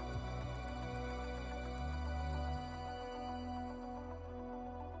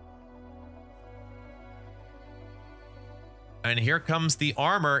 And here comes the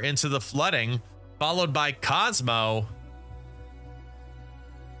armor into the flooding, followed by Cosmo.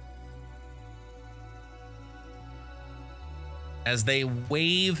 As they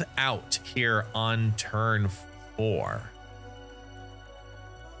wave out here on turn 4.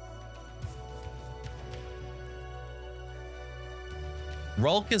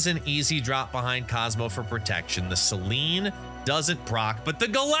 Rolk is an easy drop behind Cosmo for protection. The Selene doesn't proc, but the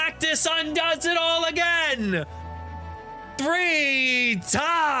Galactus undoes it all again! 3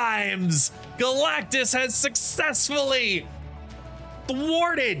 times! Galactus has successfully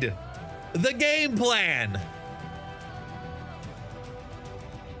thwarted the game plan.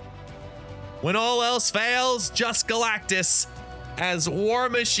 When all else fails, just Galactus, as War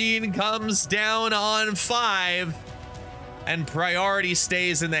Machine comes down on 5, and priority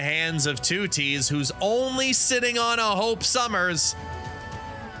stays in the hands of TwoTiez, who's only sitting on a Hope Summers,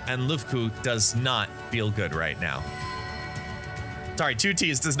 and Lufku does not feel good right now. Sorry,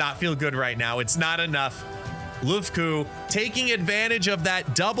 TwoTiez does not feel good right now. It's not enough. Lufku taking advantage of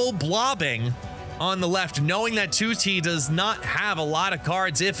that double blobbing on the left, knowing that TwoTiez does not have a lot of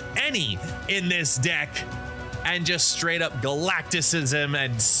cards, if any, in this deck, and just straight up Galacticism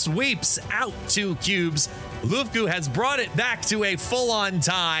and sweeps out 2 cubes. Lufku has brought it back to a full-on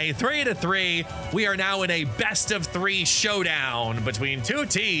tie, 3-3. We are now in a best-of-3 showdown between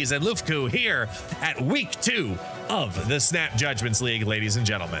TwoTiez and Lufku here at week 2 of the Snap Judgments League, ladies and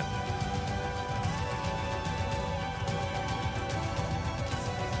gentlemen.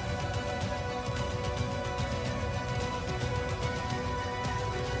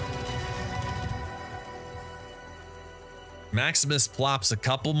 Maximus plops a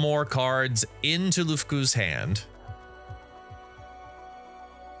couple more cards into Lufku's hand.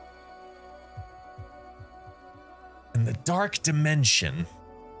 And the Dark Dimension.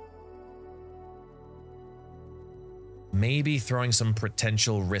 Maybe throwing some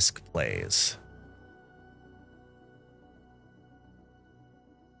potential risk plays.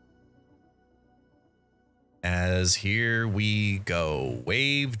 As here we go.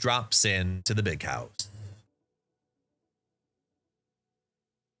 Wave drops in to the big house.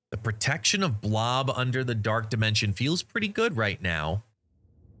 The protection of Blob under the Dark Dimension feels pretty good right now,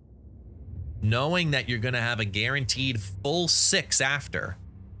 knowing that you're going to have a guaranteed full 6 after.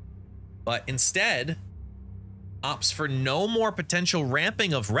 But instead, opts for no more potential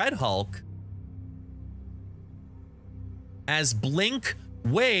ramping of Red Hulk, as Blink,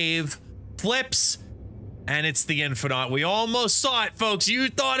 Wave, flips, and it's the Infinite. We almost saw it, folks. You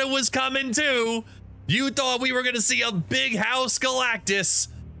thought it was coming too. You thought we were going to see a big house Galactus.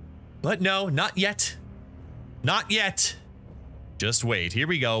 But no, not yet. Not yet. Just wait. Here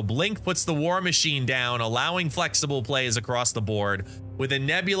we go. Blink puts the War Machine down, allowing flexible plays across the board with a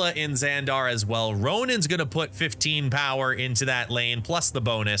Nebula in Xandar as well. Ronin's going to put 15 power into that lane plus the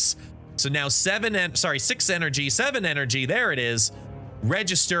bonus. So now 6 energy, 7 energy. There it is.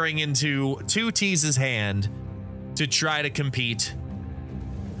 Registering into TwoTiez's hand to try to compete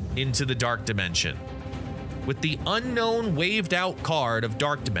into the Dark Dimension. With the unknown waved out card of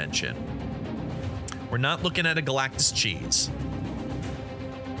Dark Dimension, we're not looking at a Galactus cheese.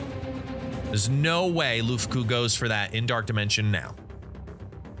 There's no way Lufku goes for that in Dark Dimension now.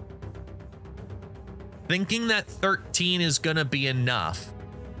 Thinking that 13 is gonna be enough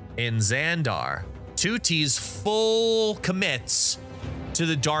in Xandar, TwoTiez full commits to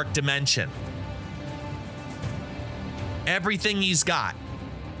the Dark Dimension. Everything he's got.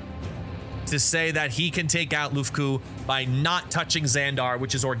 to say that he can take out Lufku by not touching Xandar,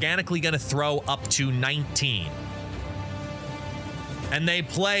 which is organically going to throw up to 19. And they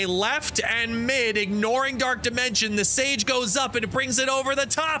play left and mid, ignoring Dark Dimension. The Sage goes up and it brings it over the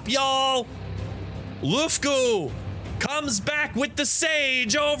top, y'all. Lufku comes back with the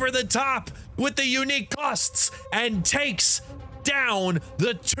Sage over the top with the unique costs and takes down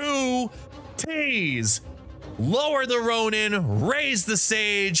the TwoTiez. Lower the Ronin, raise the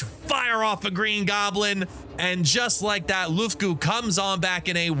Sage, fire off a Green Goblin, and just like that, Lufku comes on back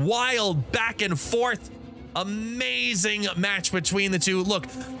in a wild back and forth amazing match between the two. Look,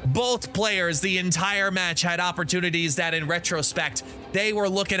 both players the entire match had opportunities that in retrospect they were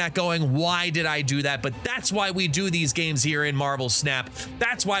looking at going, why did I do that? But that's why we do these games here in Marvel Snap.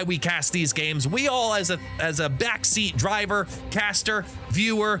 That's why we cast these games. We all as a backseat driver, caster,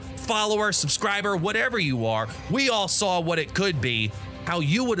 viewer, follower, subscriber, whatever you are, we all saw what it could be. How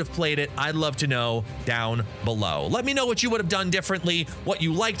you would have played it, I'd love to know down below. Let me know what you would have done differently, what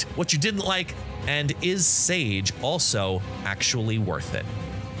you liked, what you didn't like, and is Sage also actually worth it?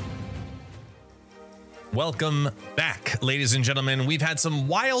 Welcome back, ladies and gentlemen. We've had some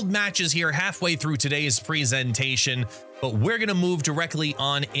wild matches here halfway through today's presentation, but we're going to move directly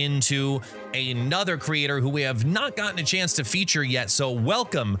on into another creator who we have not gotten a chance to feature yet. So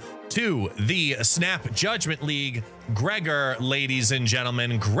welcome to the Snap Judgment League, Gregor, ladies and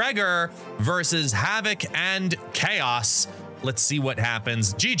gentlemen. Gregor versus HavokAndChaos. Let's see what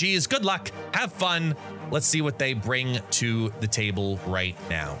happens. GG's, good luck, have fun. Let's see what they bring to the table right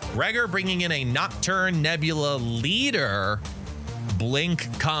now. Gregor bringing in a Nocturne Nebula Leader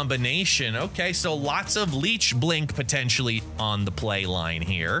Blink combination. Okay, so lots of Leech Blink potentially on the play line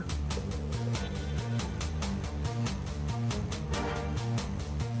here.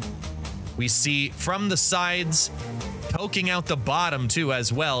 We see from the sides, poking out the bottom too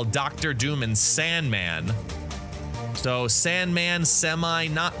as well, Dr. Doom and Sandman. So Sandman semi,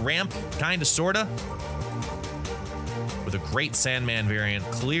 not ramp, kind of, sorta. With a great Sandman variant,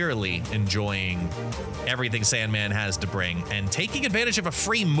 clearly enjoying everything Sandman has to bring. And taking advantage of a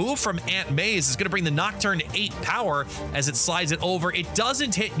free move from Aunt May's is gonna bring the Nocturne to 8 power as it slides it over. It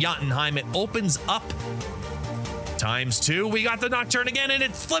doesn't hit Jotunheim, it opens up ×2. We got the Nocturne again, and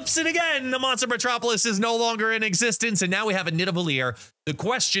it flips it again. The Monster Metropolis is no longer in existence, and now we have a Nidavellir. The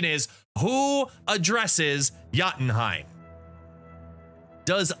question is, who addresses Jotunheim?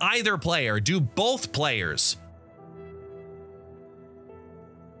 Does either player? Do both players?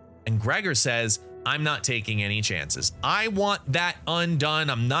 And Gregor says, I'm not taking any chances. I want that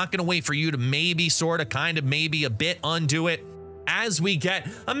undone. I'm not gonna wait for you to maybe, sorta, kind of, maybe a bit undo it. As we get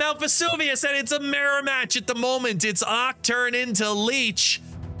a Mount Vesuvius, and it's a mirror match at the moment. It's Octurne into Leech.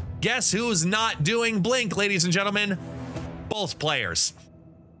 Guess who's not doing Blink, ladies and gentlemen? Both players.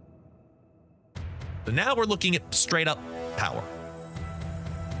 So now we're looking at straight up power.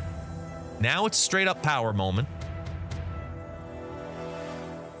 Now it's straight up power moment.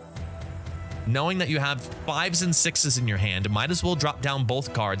 Knowing that you have 5s and 6s in your hand, might as well drop down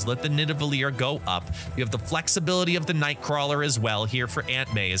both cards, let the Nidavellir go up. You have the flexibility of the Nightcrawler as well here for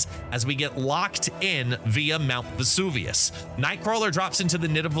Aunt May's as we get locked in via Mount Vesuvius. Nightcrawler drops into the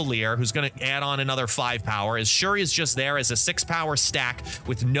Nidavellir, who's going to add on another 5 power, as Shuri is just there as a 6 power stack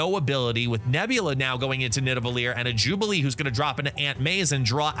with no ability, with Nebula now going into Nidavellir, and a Jubilee who's going to drop into Aunt May's and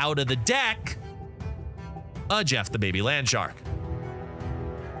draw out of the deck a Jeff the Baby Landshark.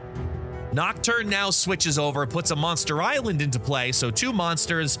 Nocturne now switches over, puts a Monster Island into play, so 2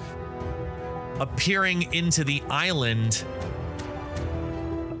 monsters appearing into the island.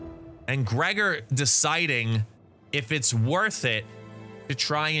 And Gregor deciding if it's worth it to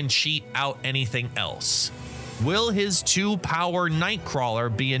try and cheat out anything else. Will his 2 power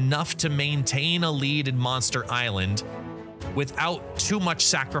Nightcrawler be enough to maintain a lead in Monster Island without too much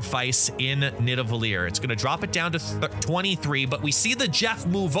sacrifice in Nidavellir? It's going to drop it down to 23, but we see the Jeff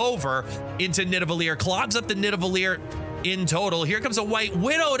move over into Nidavellir, clogs up the Nidavellir in total. Here comes a White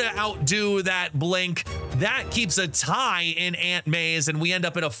Widow to outdo that Blink. That keeps a tie in Aunt May's, and we end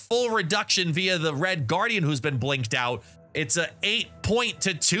up in a full reduction via the Red Guardian who's been blinked out. It's a 8-point to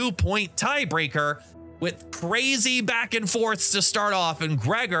 2-point tiebreaker with crazy back and forths to start off, and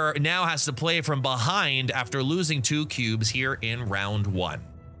Gregor now has to play from behind after losing 2 cubes here in round 1.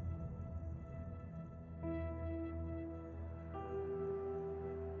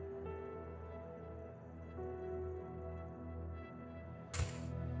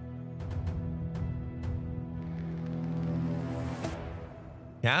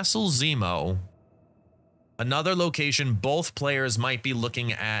 Castle Zemo, another location both players might be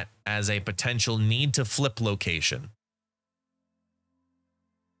looking at as a potential need to flip location.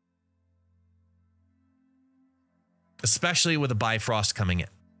 especially with a Bifrost coming in.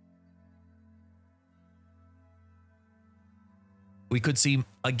 We could see,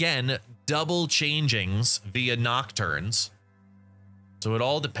 again, double changings via Nocturnes. So it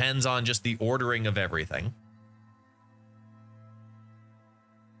all depends on just the ordering of everything.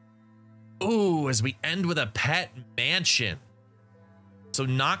 Ooh, as we end with a Pet Mansion. So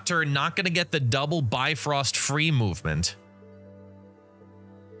Nocturne not going to get the double Bifrost free movement.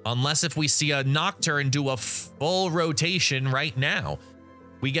 Unless if we see a Nocturne do a full rotation right now.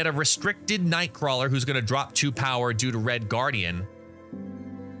 We get a restricted Nightcrawler who's going to drop 2 power due to Red Guardian.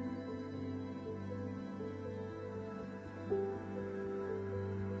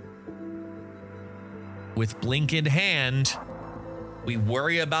 With Blink in hand, we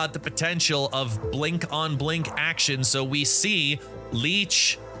worry about the potential of blink on blink action. So we see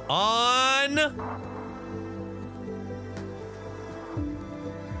Leech on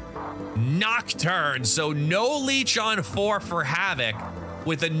Nocturne. So no Leech on 4 for Havok.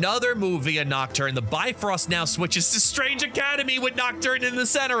 With another move via Nocturne, the Bifrost now switches to Strange Academy with Nocturne in the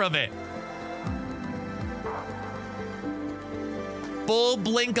center of it. Full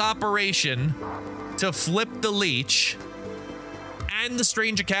blink operation to flip the Leech. And the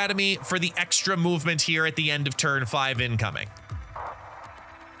Strange Academy for the extra movement here at the end of turn 5 incoming.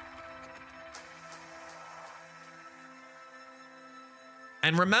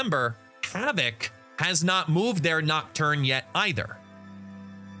 And remember, Havok has not moved their Nocturne yet either.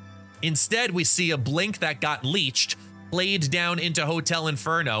 Instead, we see a blink that got leeched, played down into Hotel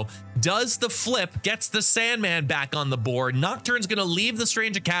Inferno, does the flip, gets the Sandman back on the board. Nocturne's gonna leave the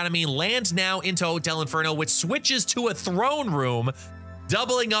Strange Academy, land now into Hotel Inferno, which switches to a Throne Room,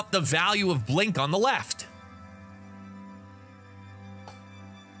 doubling up the value of blink on the left.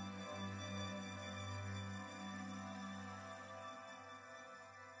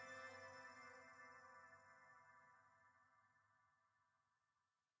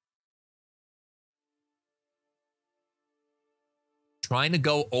 Trying to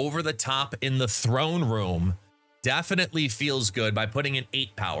go over the top in the Throne Room definitely feels good by putting in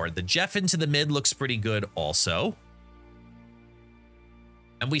 8 power. The Jeff into the mid looks pretty good also.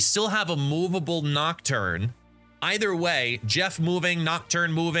 And we still have a movable Nocturne. Either way, Jeff moving,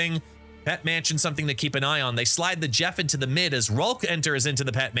 Nocturne moving, Pet Mansion something to keep an eye on. They slide the Jeff into the mid as Rolk enters into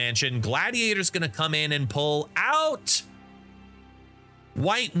the Pet Mansion. Gladiator's going to come in and pull out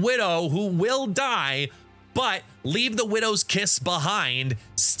White Widow, who will die, but leave the Widow's Kiss behind.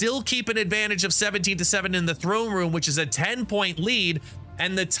 Still keep an advantage of 17-7 in the Throne Room, which is a 10-point lead.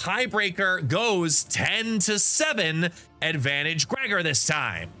 And the tiebreaker goes 10-7, advantage Gregor this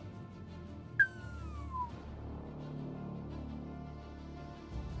time.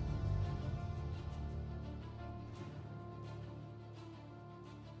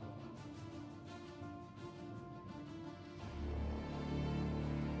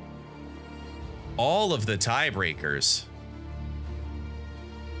 All of the tiebreakers.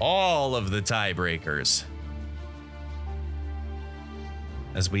 All of the tiebreakers.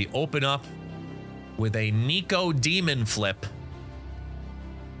 As we open up with a Nico Demon flip.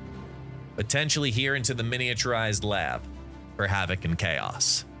 Potentially here into the miniaturized lab for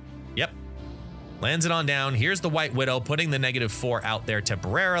HavokAndChaos. Yep. Lands it on down. Here's the White Widow, putting the -4 out there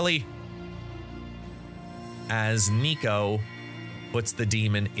temporarily. As Nico puts the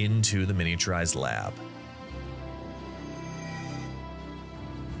demon into the miniaturized lab.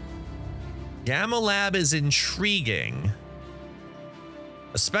 Gamma Lab is intriguing,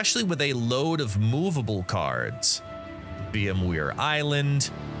 especially with a load of movable cards. VMware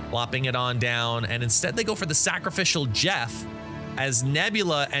Island, plopping it on down, and instead they go for the sacrificial Jeff, as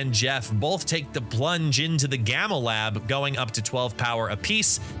Nebula and Jeff both take the plunge into the Gamma Lab, going up to 12 power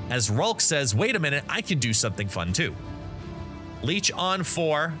apiece, as Rolk says, wait a minute, I can do something fun too. Leech on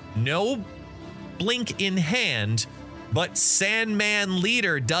 4, no blink in hand, but Sandman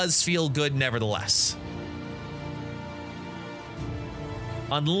Leader does feel good nevertheless.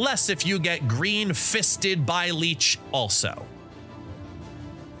 Unless if you get green fisted by Leech also.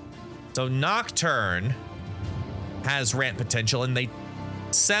 So Nocturne has ramp potential, and they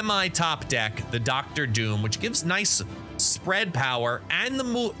semi-top deck the Dr. Doom, which gives nice spread power and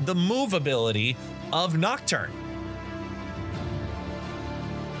the move ability of Nocturne.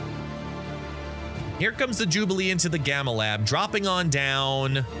 Here comes the Jubilee into the Gamma Lab, dropping on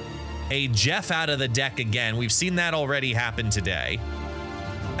down a Jeff out of the deck again. We've seen that already happen today,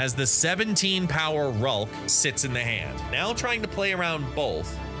 as the 17 power Rolk sits in the hand. Now trying to play around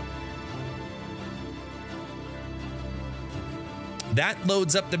both. That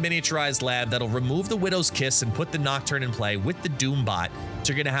loads up the miniaturized lab that'll remove the Widow's Kiss and put the Nocturne in play with the Doombot.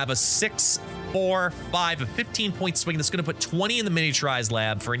 So you're going to have a 6, 4, 5, a 15-point swing that's going to put 20 in the miniaturized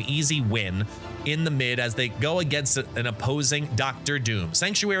lab for an easy win in the mid as they go against an opposing Dr. Doom.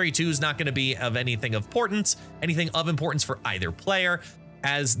 Sanctuary 2 is not going to be of anything of importance for either player,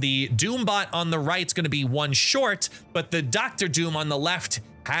 as the Doombot on the right is going to be one short, but the Dr. Doom on the left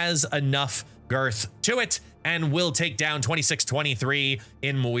has enough girth to it and will take down 26-23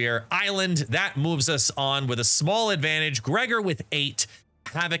 in Muir Island. That moves us on with a small advantage. Gregor with 8,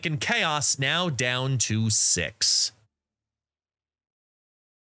 HavokAndChaos now down to 6.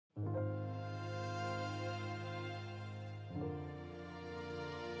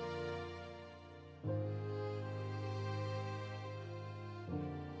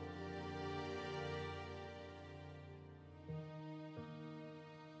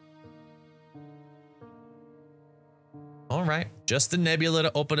 All right, just a Nebula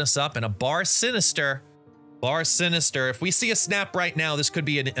to open us up and a Bar Sinister. Bar Sinister. If we see a snap right now, this could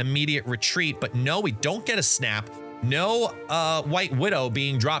be an immediate retreat, but no, we don't get a snap. No White Widow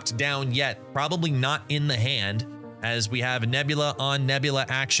being dropped down yet. Probably not in the hand, as we have Nebula on Nebula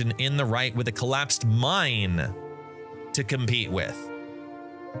action in the right with a collapsed mine to compete with.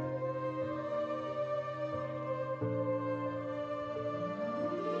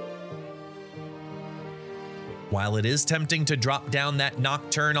 While it is tempting to drop down that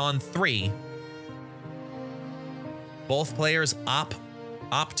Nocturne on 3, both players opt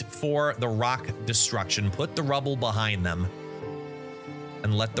for the rock destruction, put the rubble behind them,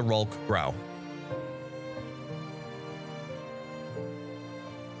 and let the Rolk grow.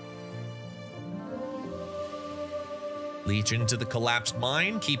 Leech into the collapsed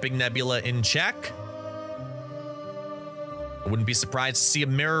mine, keeping Nebula in check. I wouldn't be surprised to see a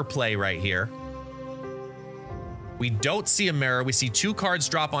mirror play right here. We don't see a mirror. We see 2 cards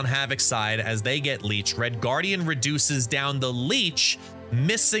drop on Havok's side as they get leeched. Red Guardian reduces down the leech,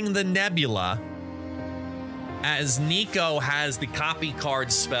 missing the Nebula, as Nico has the copy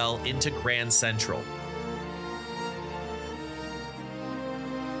card spell into Grand Central.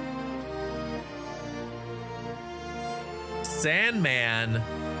 Sandman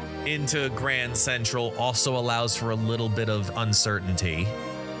into Grand Central also allows for a little bit of uncertainty.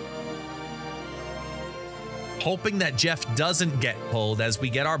 Hoping that Jeff doesn't get pulled as we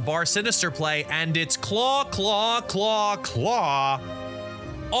get our Bar Sinister play, and it's claw, claw, claw, claw.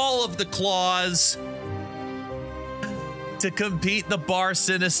 All of the claws to compete the Bar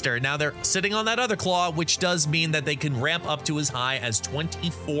Sinister. Now they're sitting on that other claw, which does mean that they can ramp up to as high as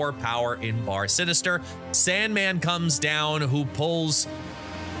 24 power in Bar Sinister. Sandman comes down, who pulls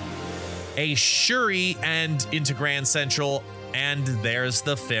a Shuri and into Grand Central, and there's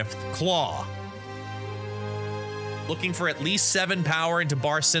the 5th claw. Looking for at least 7 power into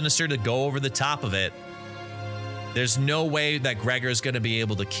Bar Sinister to go over the top of it. There's no way that Gregor's going to be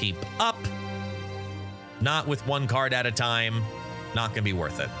able to keep up. Not with 1 card at a time. Not going to be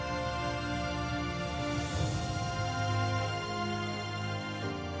worth it.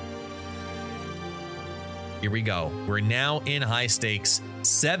 Here we go. We're now in high stakes.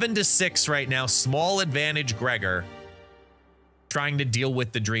 7-6 right now. Small advantage Gregor. Trying to deal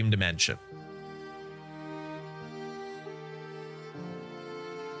with the Dream Dimension.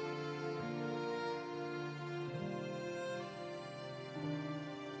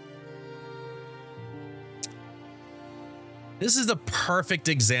 This is a perfect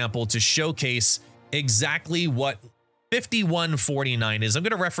example to showcase exactly what 5149 is. I'm going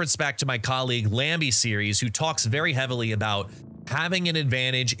to reference back to my colleague Lambie series, who talks very heavily about having an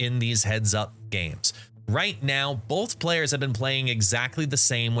advantage in these heads-up games. Right now, both players have been playing exactly the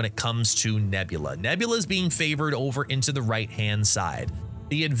same when it comes to Nebula. Nebula is being favored over into the right-hand side.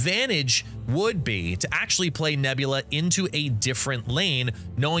 The advantage would be to actually play Nebula into a different lane,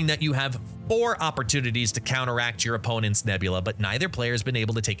 knowing that you have 4 opportunities to counteract your opponent's Nebula, but neither player has been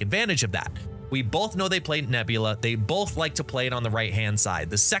able to take advantage of that. We both know they played Nebula. They both like to play it on the right-hand side.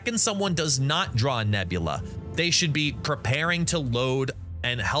 The second someone does not draw Nebula, they should be preparing to load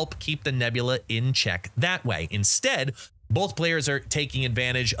and help keep the Nebula in check that way. Instead, both players are taking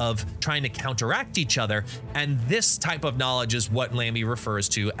advantage of trying to counteract each other, and this type of knowledge is what Lambie refers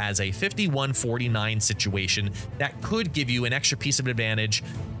to as a 51-49 situation that could give you an extra piece of advantage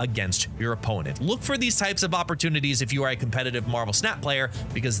against your opponent. Look for these types of opportunities if you are a competitive Marvel Snap player,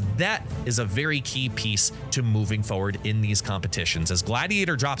 because that is a very key piece to moving forward in these competitions. As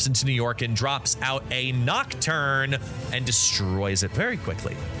Gladiator drops into New York and drops out a Nocturne and destroys it very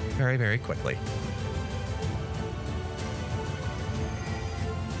quickly. Very, very quickly.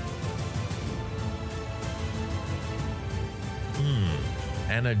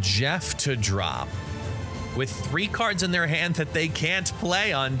 and a Jeff to drop with 3 cards in their hand that they can't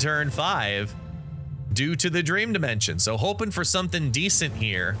play on turn 5 due to the Dream Dimension. So hoping for something decent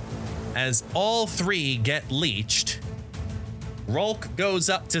here as all 3 get leeched. Rolk goes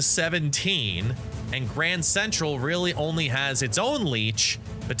up to 17, and Grand Central really only has its own leech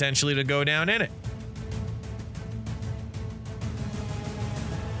potentially to go down in it.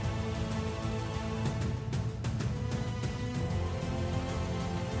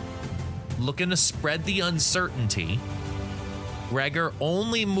 Looking to spread the uncertainty. Gregor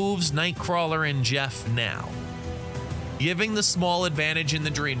only moves Nightcrawler and Jeff now, giving the small advantage in the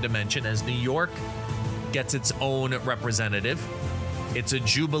Dream Dimension as New York gets its own representative. It's a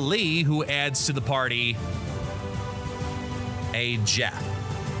Jubilee who adds to the party a Jeff.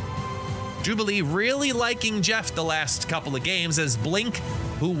 Jubilee really liking Jeff the last couple of games as Blink,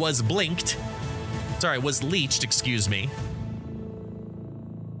 who was was leeched, excuse me,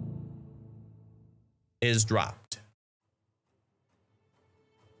 is dropped.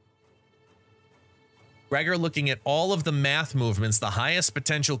 Gregor looking at all of the math movements, the highest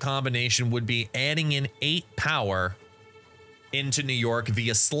potential combination would be adding in 8 power into New York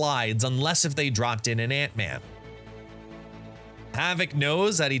via slides, unless if they dropped in an Ant-Man. Havok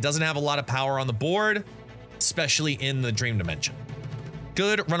knows that he doesn't have a lot of power on the board, especially in the Dream Dimension.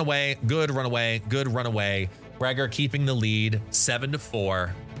 Good runaway, good runaway, good runaway. Gregor keeping the lead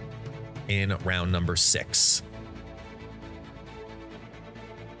 7-4 in round number 6.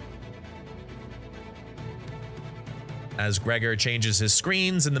 As Gregor changes his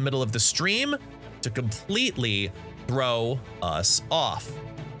screens in the middle of the stream to completely throw us off.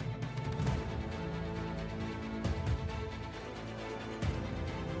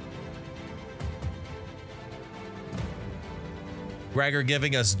 Gregor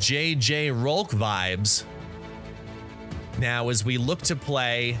giving us JJRolk vibes. Now as we look to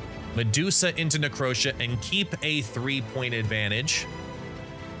play Medusa into Necrotia and keep a 3-point advantage.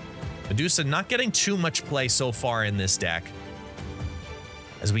 Medusa not getting too much play so far in this deck.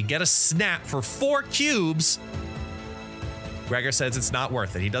 As we get a snap for 4 cubes, Gregor says it's not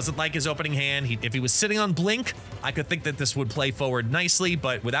worth it. He doesn't like his opening hand. If he was sitting on Blink, I could think that this would play forward nicely,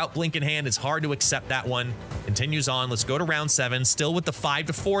 but without Blink in hand, it's hard to accept that one. Continues on. Let's go to round 7, still with the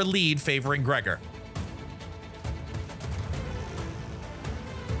 5-4 lead favoring Gregor.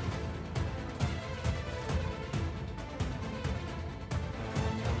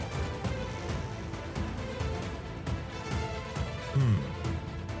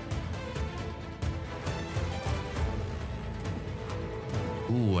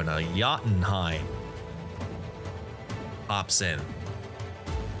 Ooh, and a Jotunheim pops in.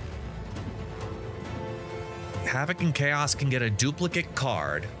 HavokAndChaos can get a duplicate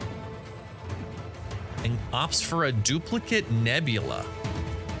card and opts for a duplicate Nebula.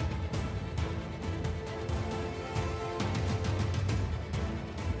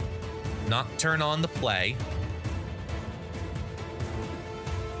 Nocturne on the play.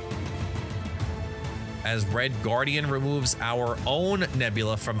 As Red Guardian removes our own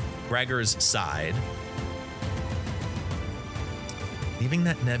Nebula from Gregor's side. Leaving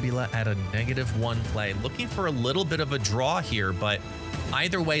that Nebula at a -1 play. Looking for a little bit of a draw here, but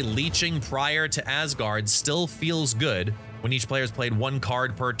either way, leeching prior to Asgard still feels good when each player's played 1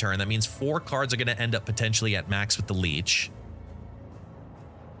 card per turn. That means 4 cards are going to end up potentially at max with the leech.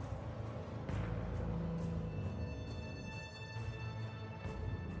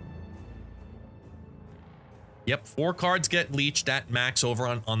 Yep, 4 cards get leeched at max over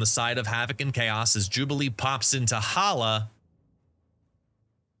on the side of HavokAndChaos as Jubilee pops into Hala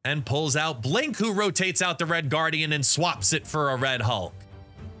and pulls out Blink, who rotates out the Red Guardian and swaps it for a Red Hulk.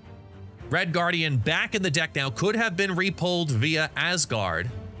 Red Guardian back in the deck now, could have been repulled via Asgard.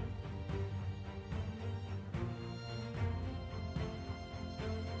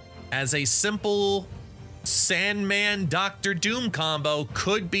 As a simple Sandman Dr. Doom combo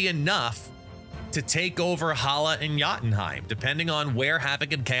could be enough to take over Hala and Jotunheim, depending on where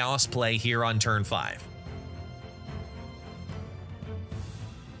HavokAndChaos play here on turn 5.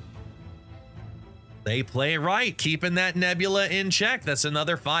 They play right, keeping that Nebula in check. That's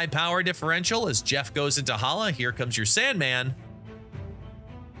another 5 power differential as Jeff goes into Hala. Here comes your Sandman.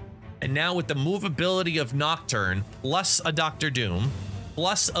 And now with the movability of Nocturne, plus a Dr. Doom,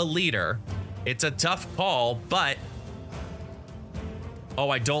 plus a leader, it's a tough call, but oh,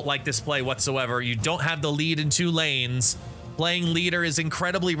 I don't like this play whatsoever. You don't have the lead in 2 lanes. Playing leader is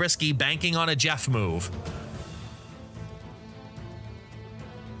incredibly risky, banking on a Jeff move.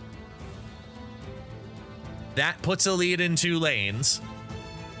 That puts a lead in 2 lanes.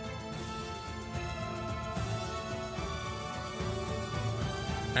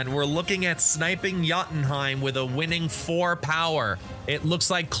 And we're looking at sniping Jotunheim with a winning 4 power. It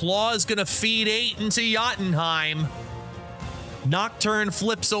looks like Claw is gonna feed 8 into Jotunheim. Nocturne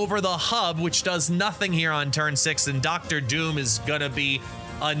flips over the hub, which does nothing here on turn 6, and Dr. Doom is gonna be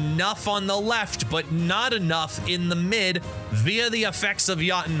enough on the left, but not enough in the mid via the effects of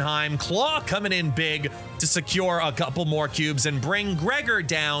Jotunheim. Claw coming in big to secure a couple more cubes and bring Gregor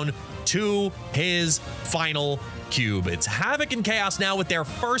down to his final cube. It's HavokAndChaos now with their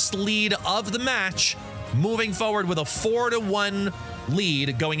first lead of the match, moving forward with a 4-1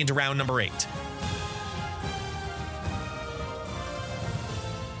 lead going into round number 8.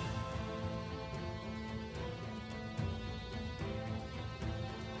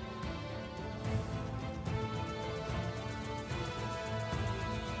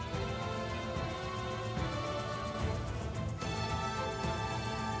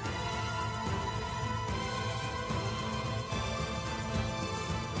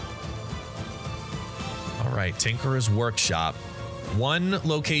 All right, Tinkerer's Workshop. 1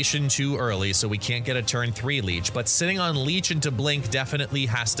 location too early, so we can't get a turn 3 leech, but sitting on leech into blink definitely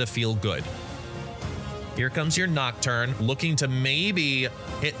has to feel good. Here comes your Nocturne, looking to maybe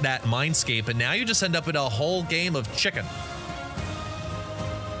hit that Mindscape, and now you just end up in a whole game of chicken.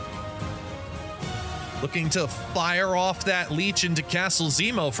 Looking to fire off that leech into Castle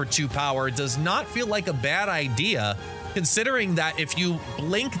Zemo for 2 power does not feel like a bad idea, considering that if you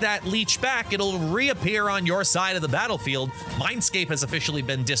blink that leech back, it'll reappear on your side of the battlefield. Mindscape has officially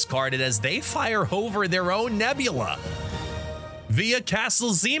been discarded as they fire over their own Nebula via Castle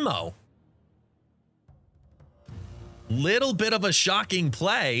Zemo. Little bit of a shocking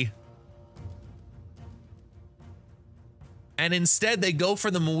play. And instead they go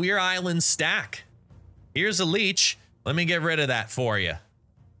for the Muir Island stack. Here's a leech. Let me get rid of that for you.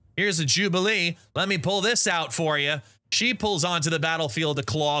 Here's a Jubilee. Let me pull this out for you. She pulls onto the battlefield a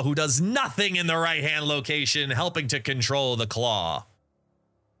Claw, who does nothing in the right-hand location, helping to control the Claw.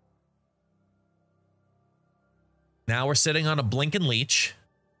 Now we're sitting on a Blinkin' Leech.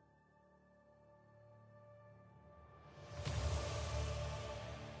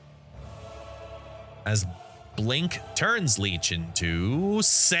 As Blink turns Leech into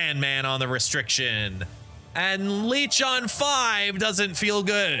Sandman on the restriction. And Leech on 5 doesn't feel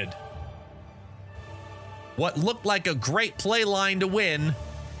good. What looked like a great play line to win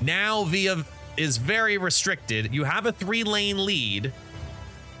now is very restricted. You have a 3-lane lead.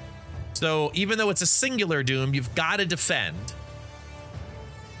 So even though it's a singular Doom, you've got to defend.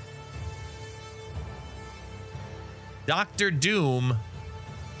 Dr. Doom,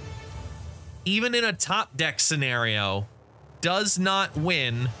 even in a top deck scenario, does not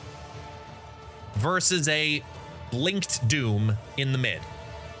win versus a blinked Doom in the mid.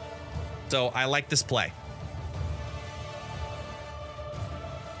 So I like this play.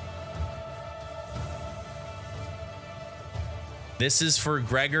 This is for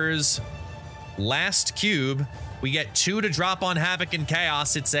Gregor's last cube. We get 2 to drop on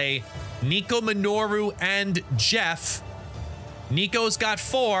HavokAndChaos. It's a Nico, Minoru, and Jeff. Nico's got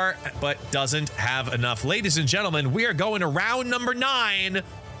 4, but doesn't have enough. Ladies and gentlemen, we are going to round number 9.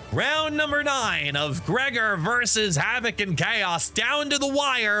 Round number 9 of Gregor versus HavokAndChaos. Down to the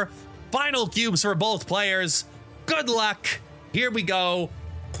wire. Final cubes for both players. Good luck. Here we go.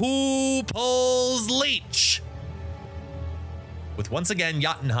 Who pulls Leech? With once again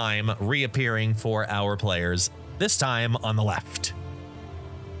Jotunheim reappearing for our players, this time on the left.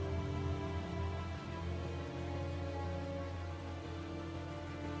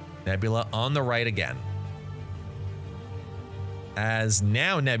 Nebula on the right again. As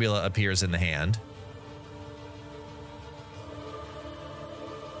now Nebula appears in the hand.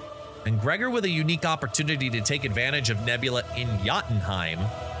 And Gregor with a unique opportunity to take advantage of Nebula in Jotunheim,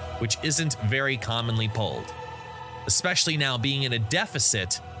 which isn't very commonly pulled, especially now being in a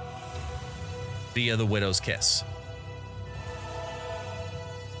deficit via the Widow's Kiss.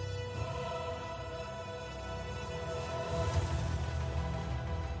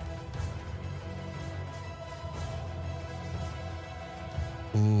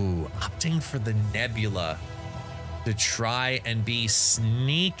 Ooh, opting for the Nebula to try and be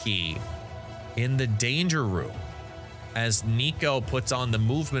sneaky in the danger room as Nico puts on the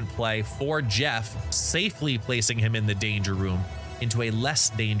movement play for Jeff, safely placing him in the danger room into a less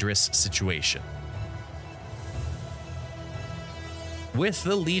dangerous situation. With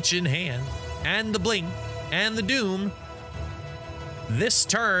the Leech in hand and the Blink and the Doom, this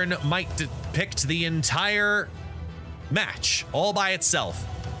turn might depict the entire match all by itself.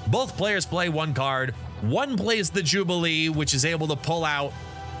 Both players play 1 card. One plays the Jubilee, which is able to pull out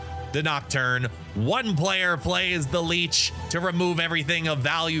the Nocturne. One player plays the Leech to remove everything of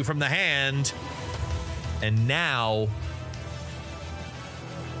value from the hand. And now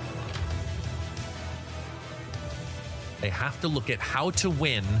they have to look at how to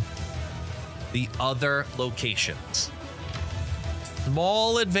win the other locations.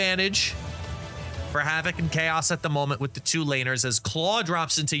 Small advantage for HavokAndChaos at the moment with the two laners as Claw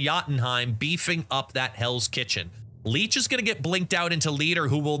drops into Jotunheim, beefing up that Hell's Kitchen. Leech is going to get blinked out into Leader,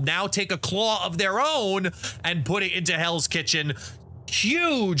 who will now take a Claw of their own and put it into Hell's Kitchen.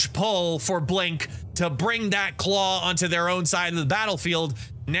 Huge pull for Blink to bring that Claw onto their own side of the battlefield.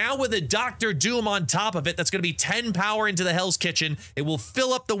 Now with a Dr. Doom on top of it, that's going to be 10 power into the Hell's Kitchen. It will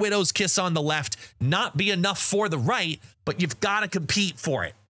fill up the Widow's Kiss on the left, not be enough for the right, but you've got to compete for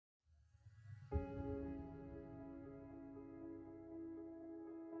it.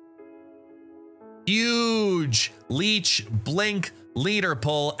 Huge Leech, Blink, Leader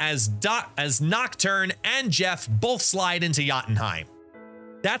pull as Nocturne and Jeff both slide into Jotunheim.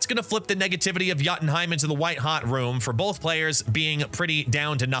 That's going to flip the negativity of Jotunheim into the white hot room for both players being pretty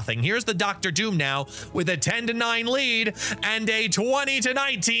down to nothing. Here's the Dr. Doom now with a 10-9 lead and a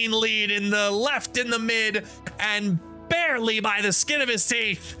 20-19 lead in the left, in the mid, and barely by the skin of his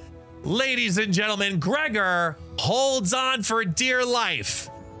teeth. Ladies and gentlemen, Gregor holds on for dear life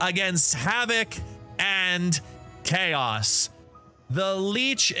against HavokAndChaos. The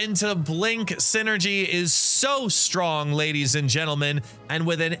Leech into Blink synergy is so strong, ladies and gentlemen, and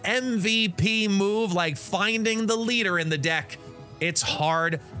with an MVP move like finding the Leader in the deck, it's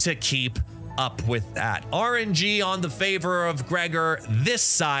hard to keep up with that. RNG on the favor of Gregor this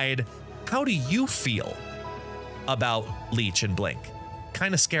side. How do you feel about Leech and Blink?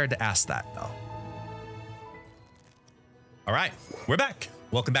 Kind of scared to ask that, though. All right, we're back.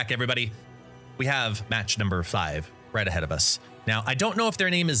 Welcome back, everybody. We have match number 5 right ahead of us. Now, I don't know if their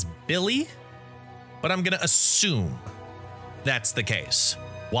name is Billy, but I'm going to assume that's the case.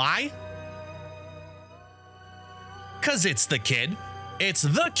 Why? Because it's TheKid. It's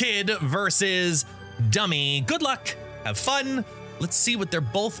TheKid versus Dum-e. Good luck. Have fun. Let's see what they're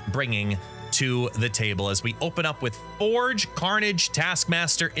both bringing to the table as we open up with Forge, Carnage,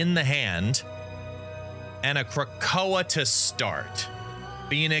 Taskmaster in the hand, and a Krakoa to start.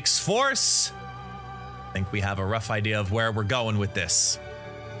 Phoenix Force. I think we have a rough idea of where we're going with this.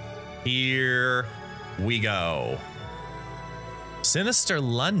 Here we go. Sinister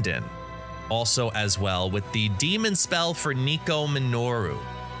London also as well with the demon spell for Nico Minoru.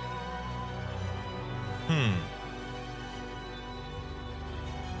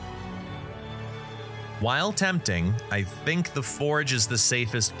 While tempting, I think the Forge is the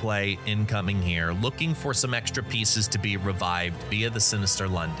safest play incoming here, looking for some extra pieces to be revived via the Sinister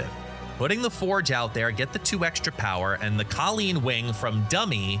London. Putting the Forge out there, get the 2 extra power, and the Colleen Wing from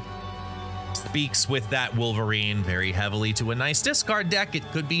Dum-e speaks with that Wolverine very heavily to a nice discard deck. It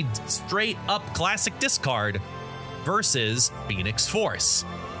could be straight up classic discard versus Phoenix Force.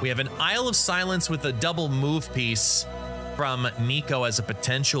 We have an Isle of Silence with a double move piece from Nico as a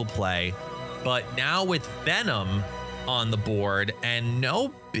potential play, but now with Venom on the board and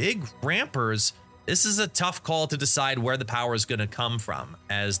no big rampers, this is a tough call to decide where the power is going to come from,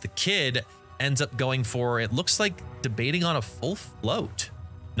 as TheKid ends up going for, it looks like, debating on a full float.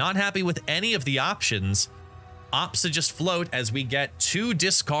 Not happy with any of the options. Opts to just float as we get 2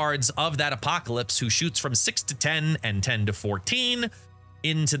 discards of that Apocalypse, who shoots from 6 to 10 and 10 to 14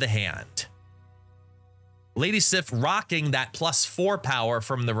 into the hand. Lady Sif rocking that +4 power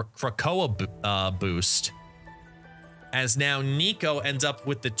from the Krakoa boost, as now Nico ends up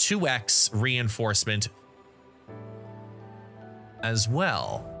with the 2x reinforcement as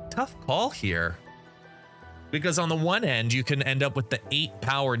well. Tough call here, because on the one end, you can end up with the 8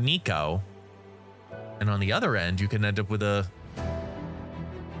 power Nico, and on the other end, you can end up with a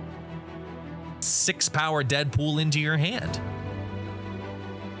 6 power Deadpool into your hand,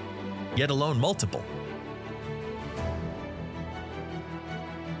 yet alone multiple.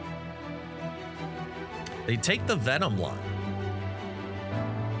 They take the Venom line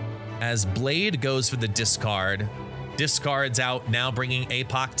as Blade goes for the discard. Discards out, now bringing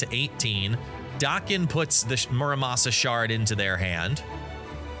APOC to 18. Dakin puts the Muramasa Shard into their hand.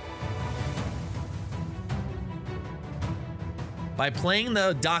 By playing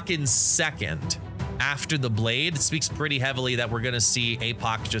the Dakin second after the Blade, it speaks pretty heavily that we're going to see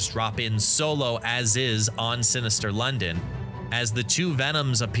APOC just drop in solo as is on Sinister London, as the 2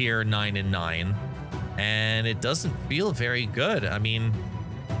 Venoms appear 9 and 9. And it doesn't feel very good. I mean,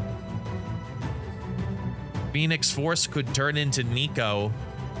 Phoenix Force could turn into Nico.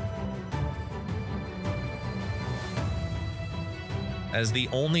 as the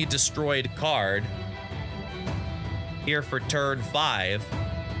only destroyed card here for turn 5.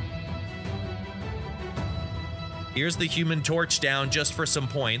 Here's the Human Torch down just for some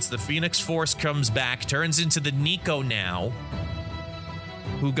points. The Phoenix Force comes back, turns into the Nico now,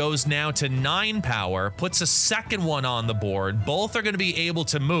 who goes now to 9 power, puts a second one on the board. Both are going to be able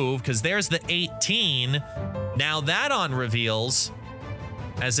to move because there's the 18. Now that on reveals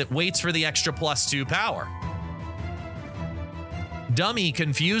as it waits for the extra +2 power. Dum-e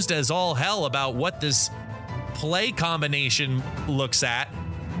confused as all hell about what this play combination looks at,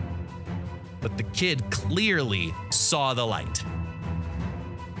 but the kid clearly saw the light.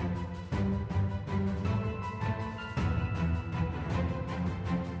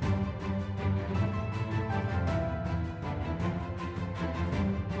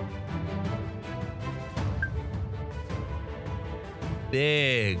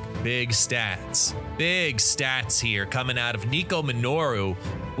 Big stats. Big stats here coming out of Nico Minoru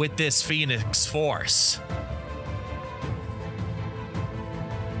with this Phoenix Force.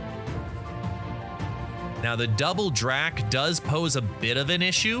 Now, the double Drac does pose a bit of an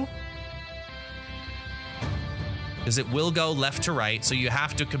issue because it will go left to right, so you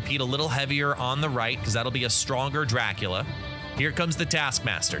have to compete a little heavier on the right because that'll be a stronger Dracula. Here comes the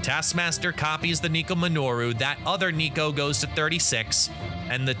Taskmaster. Taskmaster copies the Nico Minoru. That other Nico goes to 36,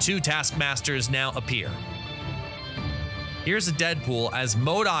 and the 2 Taskmasters now appear. Here's a Deadpool as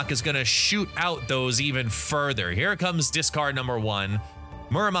MODOK is going to shoot out those even further. Here comes discard number 1.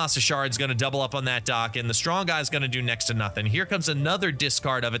 Muramasa Shard's going to double up on that dock, and the Strong Guy's going to do next to nothing. Here comes another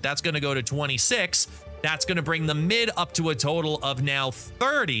discard of it. That's going to go to 26. That's going to bring the mid up to a total of now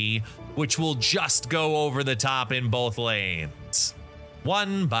 30, which will just go over the top in both lanes.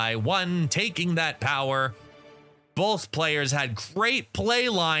 One by one, taking that power. Both players had great play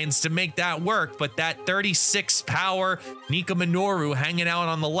lines to make that work, but that 36 power Nico Minoru hanging out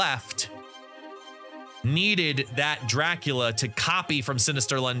on the left needed that Dracula to copy from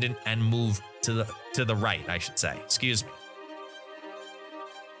Sinister London and move to the right, I should say. Excuse me.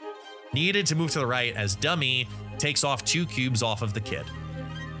 Needed to move to the right as Dum-e takes off 2 cubes off of the kid.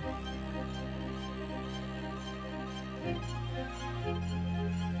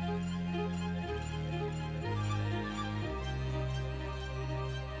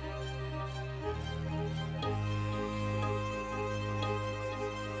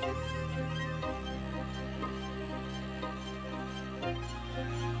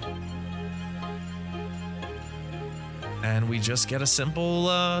 And we just get a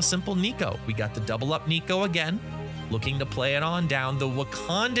simple Nico. We got the double up Nico again, looking to play it on down. The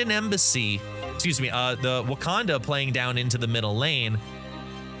Wakandan Embassy, the Wakanda playing down into the middle lane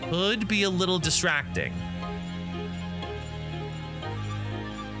could be a little distracting.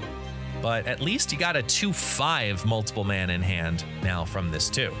 But at least you got a 2/5 multiple man in hand now from this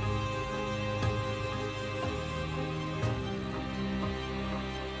too.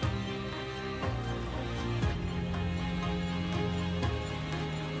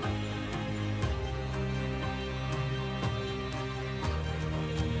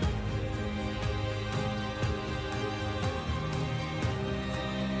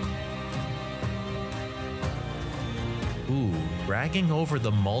 Dragging over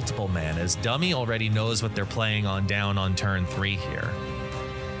the multiple man as Dum-e already knows what they're playing on down on turn 3 here.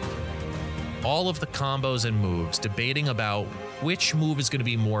 All of the combos and moves, debating about which move is going to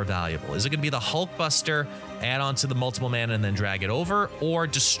be more valuable. Is it going to be the Hulkbuster, add on to the multiple man and then drag it over, or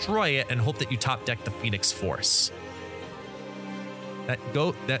destroy it and hope that you top deck the Phoenix Force?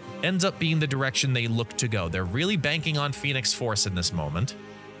 That ends up being the direction they look to go. They're really banking on Phoenix Force in this moment,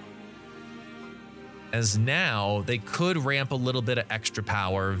 as now they could ramp a little bit of extra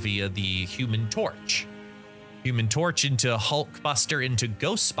power via the Human Torch. Human Torch into Hulkbuster into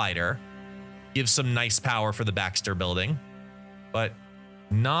Ghost Spider gives some nice power for the Baxter building, but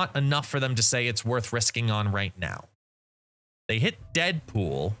not enough for them to say it's worth risking on right now. They hit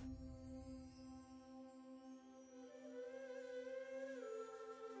Deadpool.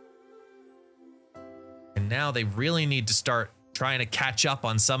 And now they really need to start trying to catch up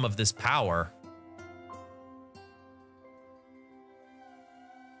on some of this power.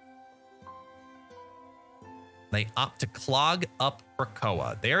 They opt to clog up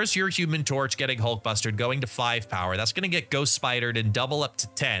Krakoa. There's your Human Torch getting Hulkbustered, going to 5 power. That's going to get Ghost Spidered and double up to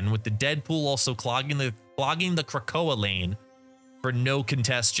 10, with the Deadpool also clogging the Krakoa lane for no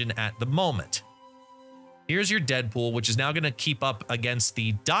congestion at the moment. Here's your Deadpool, which is now going to keep up against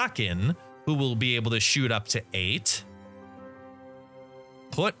the Dakin, who will be able to shoot up to 8.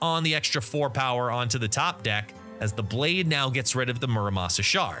 Put on the extra 4 power onto the top deck as the Blade now gets rid of the Muramasa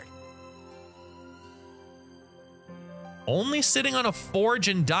Shard. Only sitting on a Forge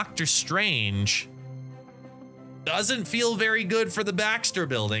and Doctor Strange doesn't feel very good for the Baxter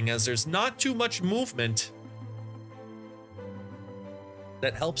building, as there's not too much movement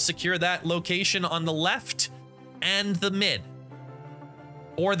that helps secure that location on the left and the mid.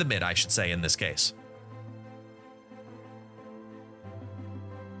 Or the mid, I should say, in this case.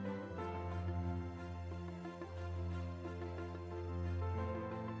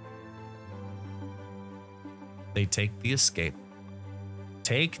 They take the escape.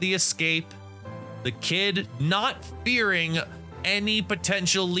 Take the escape. The kid not fearing any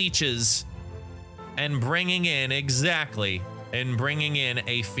potential leeches and bringing in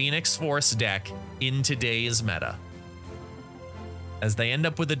a Phoenix Force deck in today's meta, as they end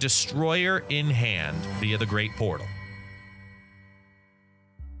up with a Destroyer in hand via the Great Portal.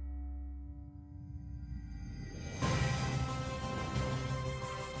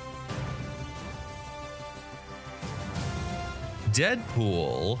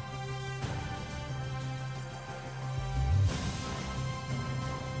 Deadpool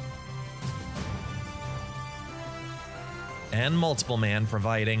and Multiple Man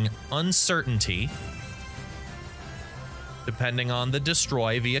providing uncertainty depending on the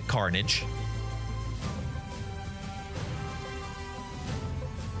destroy via Carnage.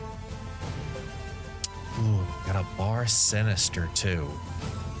 Ooh, got a Bar Sinister too.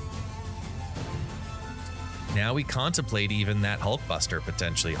 Now we contemplate even that Hulkbuster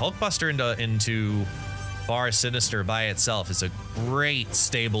potentially. Hulkbuster into Bar Sinister by itself is a great,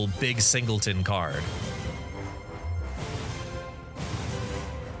 stable, big singleton card.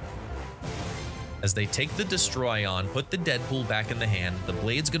 As they take the Destroy on, put the Deadpool back in the hand, the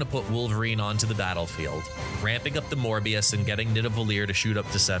Blade's gonna put Wolverine onto the battlefield, ramping up the Morbius and getting Nidavellir to shoot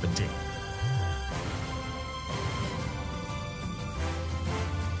up to 17.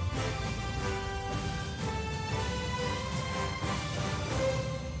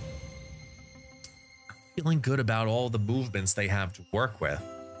 Feeling good about all the movements they have to work with.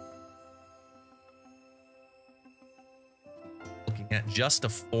 Looking at just a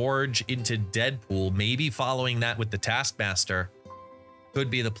Forge into Deadpool, maybe following that with the Taskmaster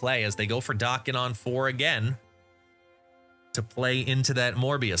could be the play, as they go for Dockin on 4 again to play into that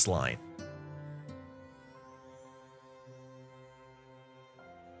Morbius line.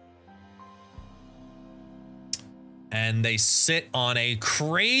 And they sit on a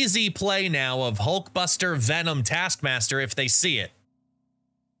crazy play now of Hulkbuster, Venom, Taskmaster if they see it.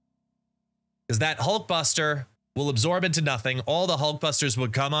 Because that Hulkbuster will absorb into nothing. All the Hulkbusters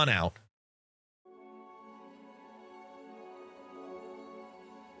would come on out.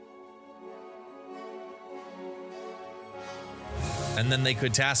 And then they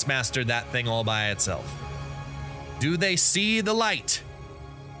could Taskmaster that thing all by itself. Do they see the light?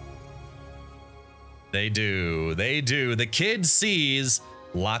 They do. They do. The kid sees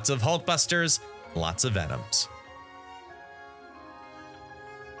lots of Hulkbusters, lots of Venoms.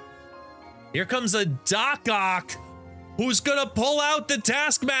 Here comes a Doc Ock who's gonna pull out the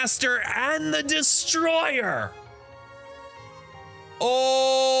Taskmaster and the Destroyer.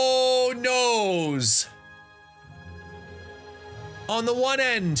 Oh, noes. On the one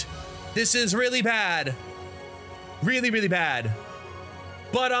end, this is really bad. Really, really bad.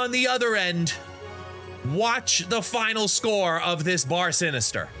 But on the other end, watch the final score of this Bar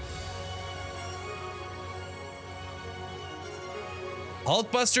Sinister.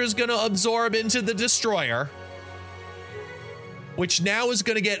 Hulkbuster is going to absorb into the Destroyer, which now is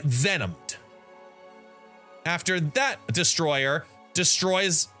going to get Venomed. After that Destroyer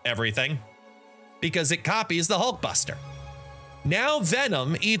destroys everything because it copies the Hulkbuster. Now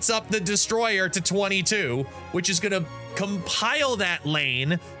Venom eats up the Destroyer to 22, which is going to compile that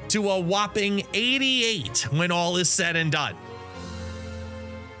lane to a whopping 88 when all is said and done,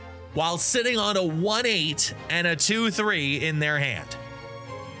 while sitting on a 1-8 and a 2-3 in their hand.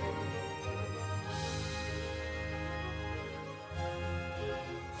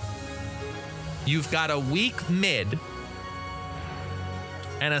 You've got a weak mid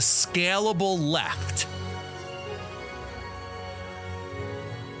and a scalable left.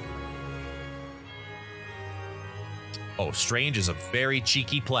 Oh, Strange is a very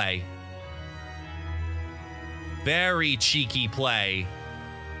cheeky play. Very cheeky play.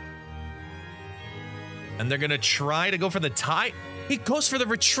 And they're going to try to go for the tie. He goes for the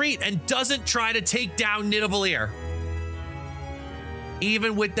retreat and doesn't try to take down Nidavellir.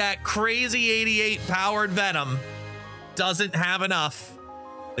 Even with that crazy 88 powered Venom, doesn't have enough.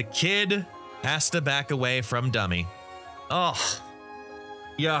 The kid has to back away from Dum-e. Oh,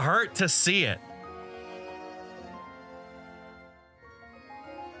 you hurt to see it.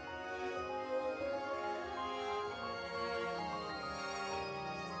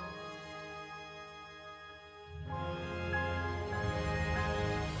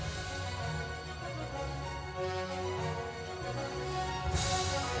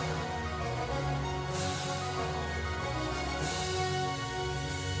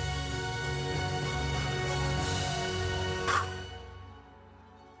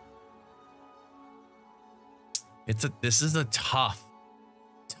 This is a tough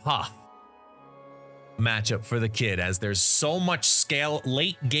matchup for the Kid, as there's so much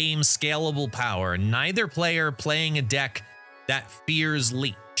late game scalable power. Neither player playing a deck that fears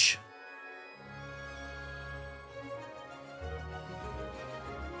Leech.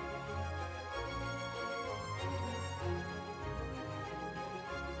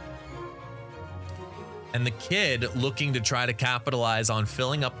 And the Kid looking to try to capitalize on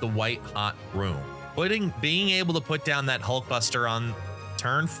filling up the white hot room. Being able to put down that Hulkbuster on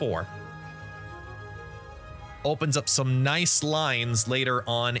turn 4 opens up some nice lines later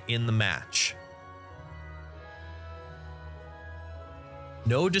on in the match.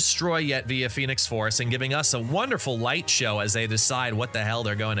 No destroy yet via Phoenix Force, and giving us a wonderful light show as they decide what the hell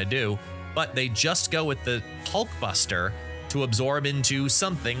they're going to do. But they just go with the Hulkbuster to absorb into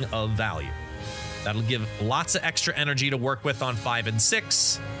something of value. That'll give lots of extra energy to work with on 5 and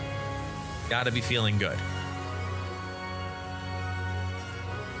 6. Gotta be feeling good.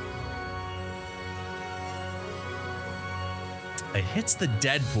 It hits the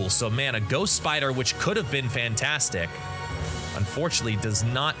Deadpool, so man, a Ghost Spider, which could have been fantastic, unfortunately does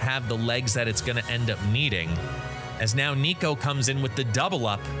not have the legs that it's gonna end up needing, as now Nico comes in with the double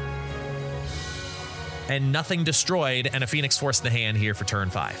up and nothing destroyed and a Phoenix Force in the hand here for turn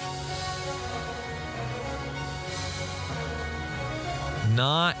 5.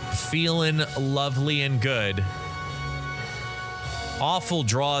 Not feeling lovely and good. Awful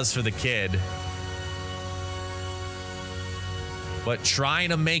draws for the Kid. But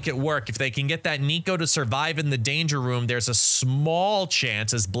trying to make it work. If they can get that Nico to survive in the danger room, there's a small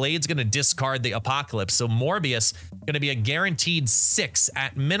chance, as Blade's going to discard the Apocalypse. So Morbius going to be a guaranteed 6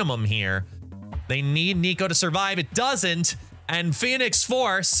 at minimum here. They need Nico to survive. It doesn't. And Phoenix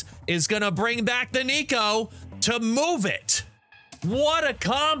Force is going to bring back the Nico to move it. What a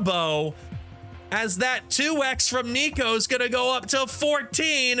combo, as that 2x from Nico is going to go up to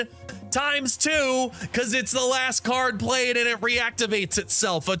 14 times 2, because it's the last card played and it reactivates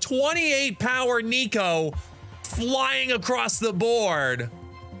itself. A 28 power Nico flying across the board.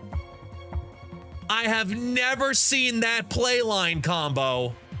 I have never seen that playline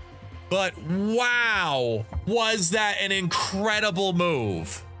combo, but wow, was that an incredible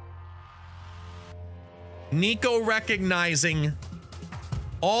move. Nico recognizing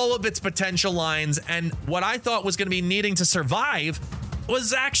all of its potential lines, and what I thought was going to be needing to survive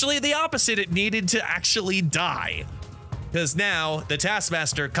was actually the opposite. It needed to actually die, because now the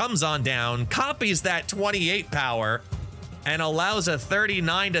Taskmaster comes on down, copies that 28 power, and allows a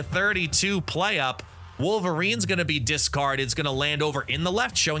 39 to 32 play up. Wolverine's going to be discarded. It's going to land over in the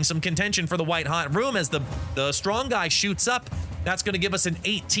left, showing some contention for the white hot room as the strong guy shoots up. That's going to give us an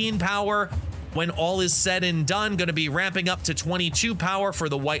 18 power. When all is said and done, going to be ramping up to 22 power for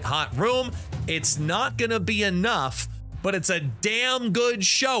the white hot room. It's not going to be enough, but it's a damn good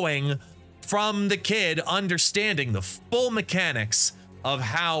showing from the Kid, understanding the full mechanics of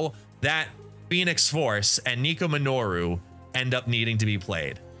how that Phoenix Force and Nico Minoru end up needing to be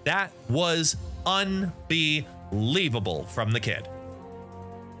played. That was unbelievable from the Kid.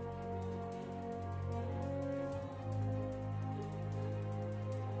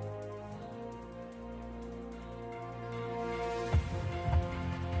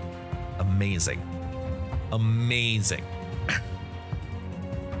 Amazing. Amazing.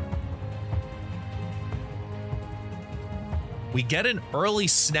 We get an early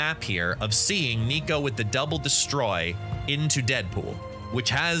snap here of seeing Nico with the double destroy into Deadpool,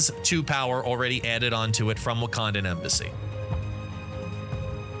 which has 2 power already added onto it from Wakandan Embassy.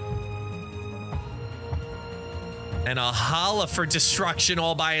 And a Hala for destruction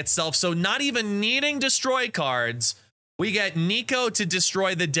all by itself, so not even needing destroy cards. We get Nico to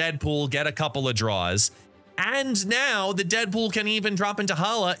destroy the Deadpool, get a couple of draws. And now the Deadpool can even drop into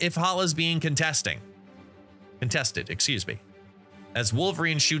Hala if Hala's being contested, excuse me. As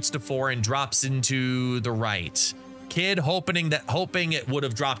Wolverine shoots to 4 and drops into the right. Kid hoping it would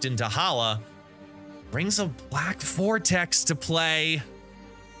have dropped into Hala. Brings a Black Vortex to play.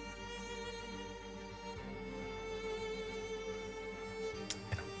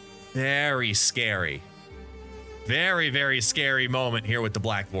 Very scary. Very, very scary moment here with the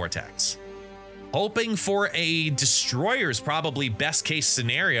Black Vortex. Hoping for a Destroyer's probably best case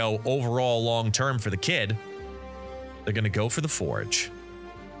scenario overall long term for the Kid. They're going to go for the Forge.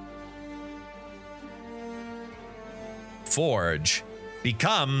 Forge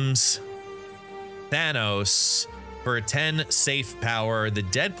becomes Thanos for 10 safe power. The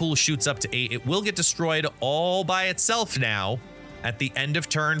Deadpool shoots up to 8. It will get destroyed all by itself now at the end of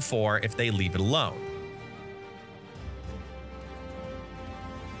turn 4 if they leave it alone.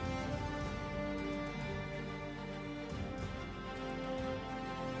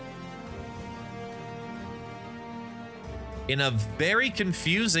 in a very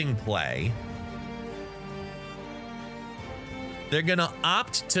confusing play, they're going to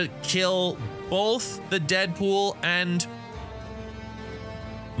opt to kill both the Deadpool and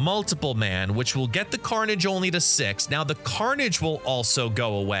Multiple Man, which will get the Carnage only to 6. Now, the Carnage will also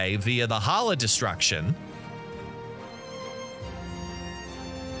go away via the Hala Destruction.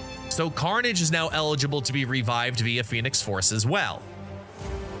 So Carnage is now eligible to be revived via Phoenix Force as well.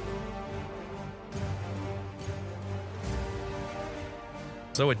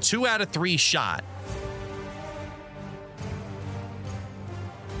 So a 2 out of 3 shot.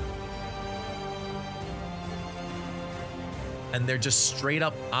 And they're just straight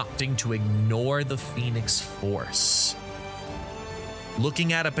up opting to ignore the Phoenix Force.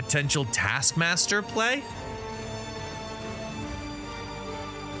 Looking at a potential Taskmaster play?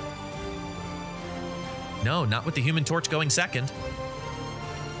 No, not with the Human Torch going second.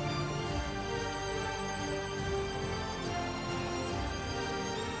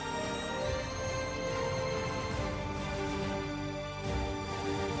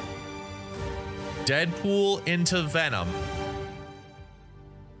 Deadpool into Venom.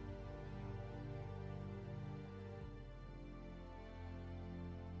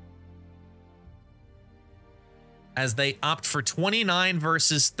 As they opt for 29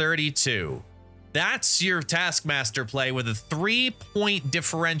 versus 32. That's your Taskmaster play with a 3-point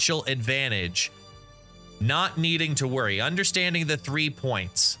differential advantage. Not needing to worry. Understanding the 3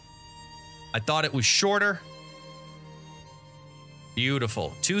 points. I thought it was shorter.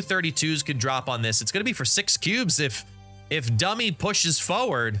 Beautiful. 2 32s could drop on this. It's going to be for 6 cubes if Dum-e pushes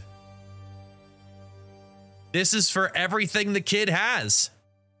forward. This is for everything the kid has.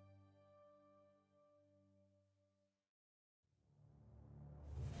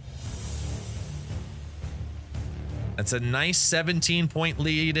 That's a nice 17-point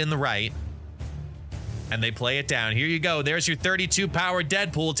lead in the right. And they play it down. Here you go. There's your 32 power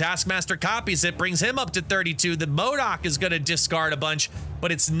Deadpool. Taskmaster copies it, brings him up to 32. The MODOK is going to discard a bunch,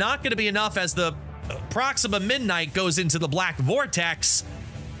 but it's not going to be enough as the Proxima Midnight goes into the Black Vortex.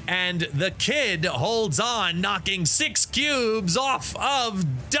 And the kid holds on, knocking 6 cubes off of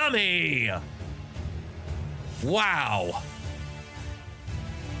Dum-e. Wow.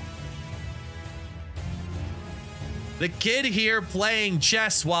 The kid here playing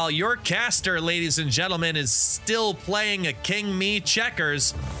chess while your caster, ladies and gentlemen, is still playing a King Me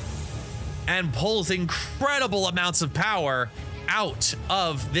checkers and pulls incredible amounts of power out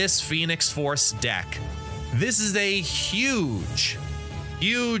of this Phoenix Force deck. This is a huge,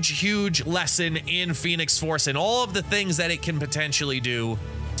 huge, huge lesson in Phoenix Force and all of the things that it can potentially do.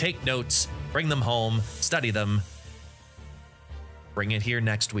 Take notes, bring them home, study them. Bring it here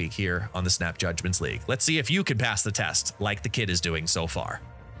next week here on the Snap Judgments League. Let's see if you can pass the test like the kid is doing so far.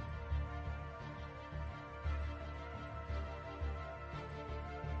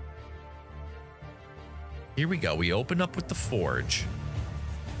 Here we go. We open up with the Forge.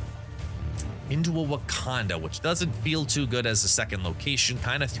 Into a Wakanda, which doesn't feel too good as a second location.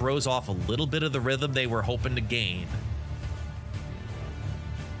 Kind of throws off a little bit of the rhythm they were hoping to gain.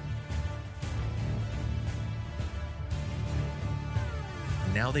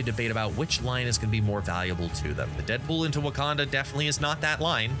 Now they debate about which line is going to be more valuable to them. The Deadpool into Wakanda definitely is not that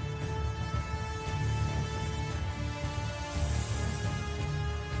line.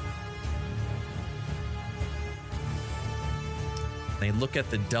 They look at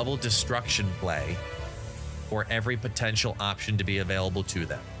the double destruction play for every potential option to be available to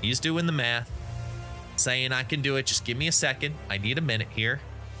them. He's doing the math, saying, I can do it. Just give me a second. I need a minute here.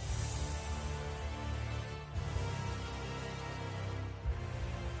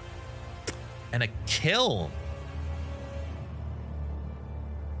 And a kill.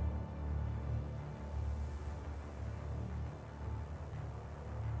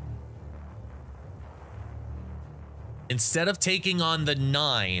 Instead of taking on the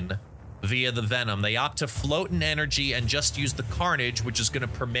 9 via the Venom, they opt to float in energy and just use the Carnage, which is going to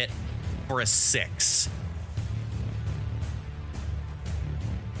permit for a 6.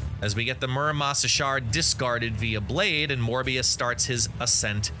 As we get the Muramasa Shard discarded via Blade, and Morbius starts his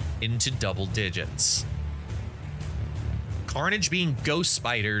ascent into double digits. Carnage being Ghost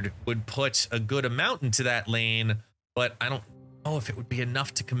Spidered would put a good amount into that lane, but I don't know if it would be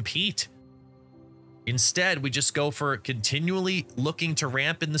enough to compete. Instead, we just go for continually looking to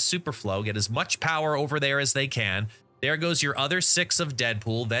ramp in the Superflow, get as much power over there as they can. There goes your other 6 of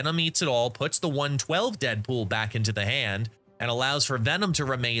Deadpool. Venom eats it all, puts the 112 Deadpool back into the hand, and allows for Venom to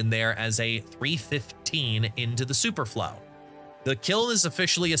remain there as a 315 into the Superflow. The kill is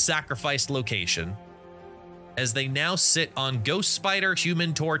officially a sacrificed location, as they now sit on Ghost Spider,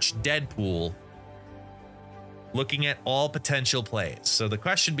 Human Torch, Deadpool, looking at all potential plays. So the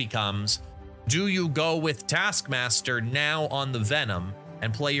question becomes, do you go with Taskmaster now on the Venom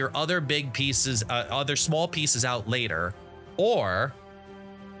and play your other big pieces, other small pieces out later? Or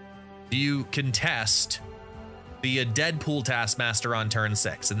do you contest the Deadpool Taskmaster on turn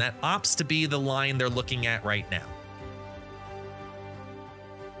 6? And that opts to be the line they're looking at right now.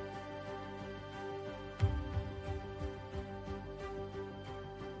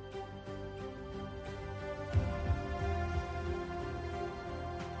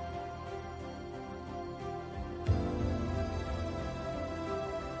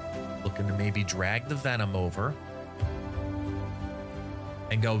 Looking to maybe drag the Venom over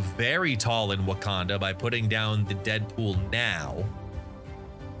and go very tall in Wakanda by putting down the Deadpool now.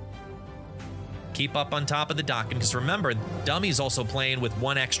 Keep up on top of the dock, because remember, Dum-e's also playing with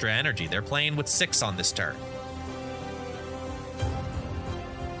 1 extra energy. They're playing with 6 on this turn.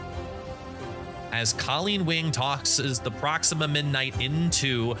 As Colleen Wing tosses the Proxima Midnight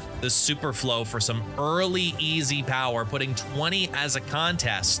into the Superflow for some early easy power, putting 20 as a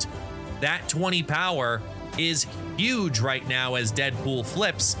contest. That 20 power is huge right now as Deadpool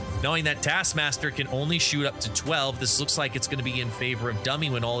flips, knowing that Taskmaster can only shoot up to 12. This looks like it's going to be in favor of Dum-e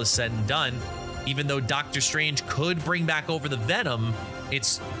when all is said and done. Even though Doctor Strange could bring back over the Venom,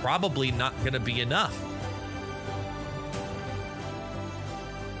 it's probably not going to be enough.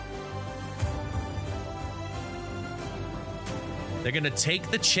 They're going to take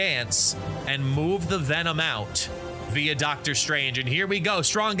the chance and move the Venom out via Doctor Strange. And here we go.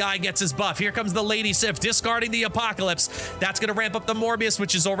 Strong Guy gets his buff. Here comes the Lady Sif discarding the Apocalypse. That's going to ramp up the Morbius,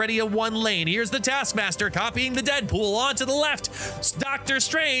 which is already a 1 lane. Here's the Taskmaster copying the Deadpool onto the left. Doctor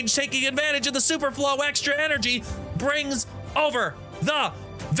Strange taking advantage of the Superflow extra energy brings over the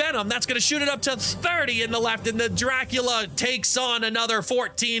Venom. That's going to shoot it up to 30 in the left. And the Dracula takes on another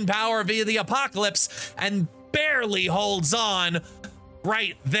 14 power via the Apocalypse and barely holds on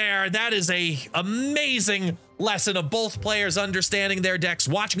right there. That is a amazing lesson of both players understanding their decks,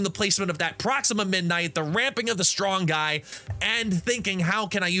 watching the placement of that Proxima Midnight, the ramping of the Strong Guy, and thinking, how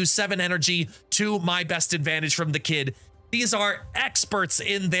can I use 7 energy to my best advantage from the Kid? These are experts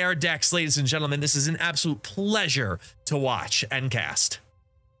in their decks, ladies and gentlemen. This is an absolute pleasure to watch and cast.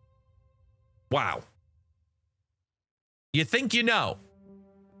 Wow. You think you know.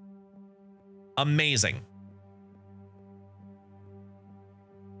 Amazing.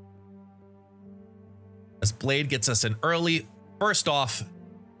 As Blade gets us an early, first off,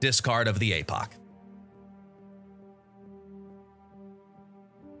 discard of the APOC.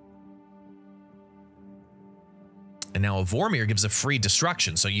 And now a Vormir gives a free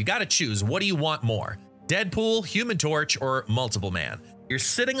destruction, so you gotta choose, what do you want more? Deadpool, Human Torch, or Multiple Man? You're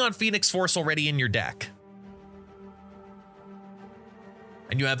sitting on Phoenix Force already in your deck.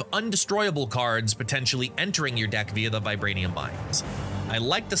 And you have undestroyable cards potentially entering your deck via the Vibranium Mines. I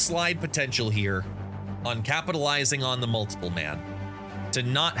like the slide potential here on capitalizing on the Multiple Man to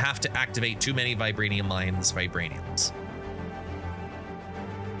not have to activate too many Vibranium Mines Vibraniums.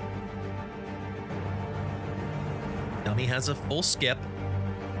 Dum-e has a full skip,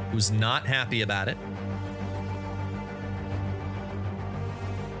 who's not happy about it.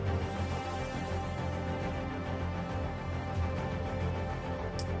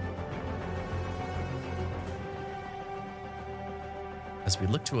 As we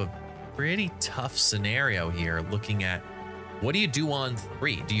look to a pretty tough scenario here, looking at what do you do on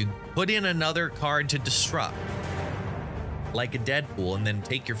 3? Do you put in another card to disrupt, like a Deadpool, and then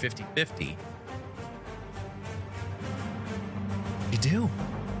take your 50-50? You do.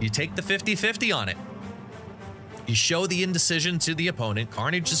 You take the 50-50 on it. You show the indecision to the opponent.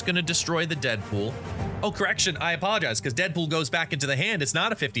 Carnage is going to destroy the Deadpool. Oh, correction. I apologize, because Deadpool goes back into the hand. It's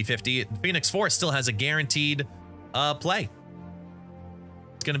not a 50-50. Phoenix Force still has a guaranteed play.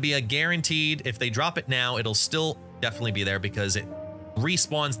 It's going to be a guaranteed, if they drop it now, it'll still definitely be there because it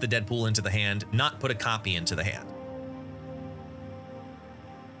respawns the Deadpool into the hand, not put a copy into the hand.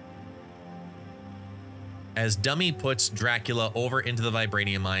 As Dum-e puts Dracula over into the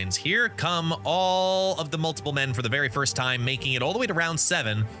Vibranium Mines, here come all of the Multiple Men for the very first time, making it all the way to round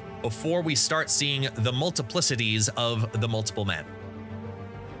 7 before we start seeing the multiplicities of the Multiple Men.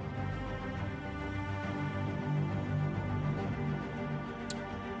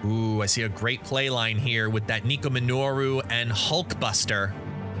 Ooh, I see a great play line here with that Nico Minoru and Hulkbuster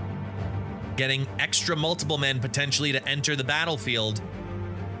getting extra Multiple Men potentially to enter the battlefield.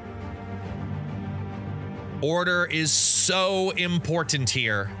 Order is so important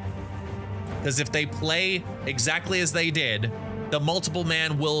here, because if they play exactly as they did, the Multiple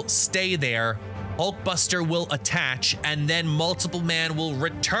Man will stay there Hulkbuster will attach, and then Multiple Man will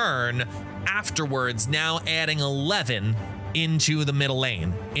return afterwards, now adding 11 into the middle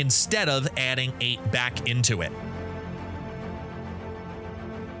lane instead of adding 8 back into it.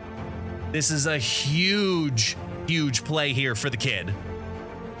 This is a huge, huge play here for the kid.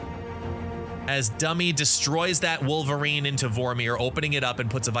 As Dum-e destroys that Wolverine into Vormir, opening it up and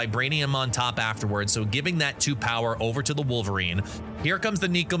puts a Vibranium on top afterwards, so giving that 2 power over to the Wolverine. Here comes the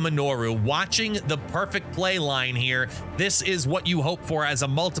Nico Minoru, watching the perfect play line here. This is what you hope for as a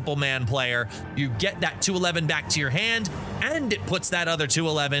Multiple Man player. You get that 211 back to your hand, and it puts that other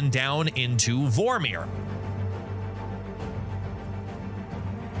 211 down into Vormir.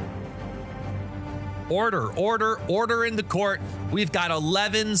 Order, order, order in the court. We've got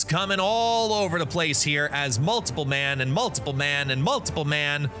 11s coming all over the place here as Multiple Man and Multiple Man and Multiple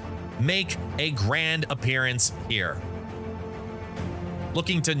Man make a grand appearance here.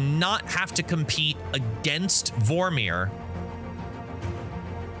 Looking to not have to compete against Vormir.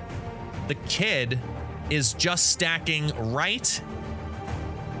 The kid is just stacking right.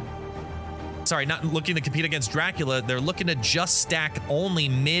 Sorry, not looking to compete against Dracula. They're looking to just stack only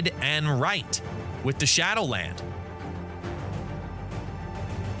mid and right with the Shadowland.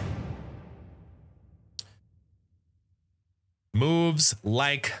 Moves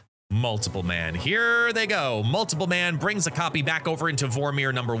like Multiple Man. Here they go. Multiple Man brings a copy back over into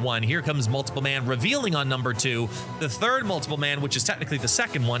Vormir number 1. Here comes Multiple Man revealing on number 2. The third Multiple Man, which is technically the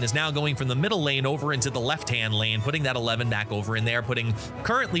second one, is now going from the middle lane over into the left-hand lane, putting that 11 back over in there, putting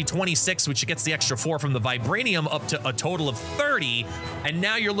currently 26, which gets the extra 4 from the Vibranium, up to a total of 30. And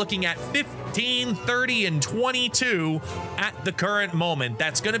now you're looking at 15, 30, and 22 at the current moment.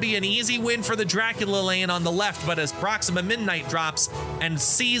 That's going to be an easy win for the Dracula lane on the left, but as Proxima Midnight drops and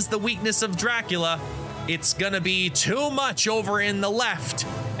sees the weakness of Dracula, it's gonna be too much over in the left,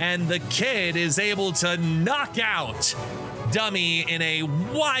 and the kid is able to knock out Dum-e in a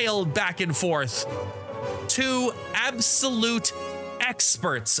wild back and forth. 2 absolute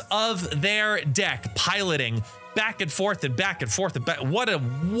experts of their deck piloting back and forth and back and forth and back. What a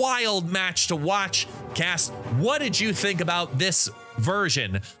wild match to watch. Cass, what did you think about this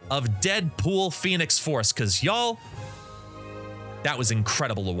version of Deadpool Phoenix Force? Because y'all, that was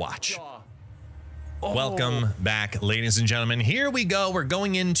incredible to watch. Oh. Welcome back, ladies and gentlemen. Here we go. We're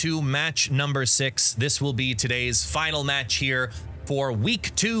going into match number 6. This will be today's final match here for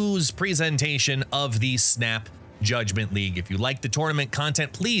week 2's presentation of the Snap Judgment League. If you like the tournament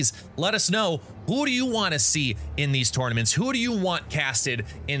content, please let us know. Who do you want to see in these tournaments? Who do you want casted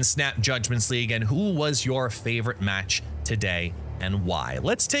in Snap Judgments League? And who was your favorite match today and why?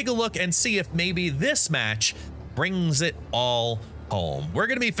 Let's take a look and see if maybe this match brings it all home. We're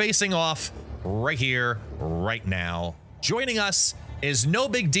going to be facing off right here, right now. Joining us is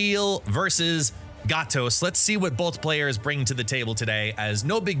NoBigDeal versus Gatos. Let's see what both players bring to the table today, as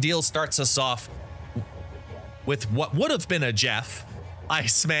NoBigDeal starts us off with what would have been a Jeff,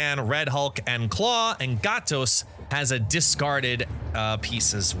 Iceman, Red Hulk, and Claw, and Gatos has a discarded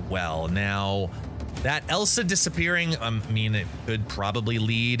piece as well. Now, that Elsa disappearing, I mean, it could probably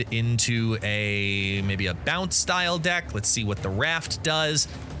lead into maybe a bounce style deck. Let's see what the Raft does.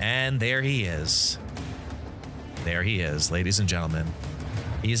 And there he is. There he is, ladies and gentlemen.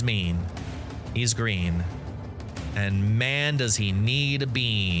 He's mean. He's green. And man, does he need a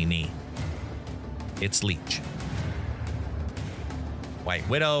beanie. It's Leech. White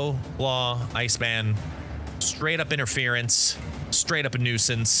Widow, Claw, Iceman. Straight up interference. Straight up a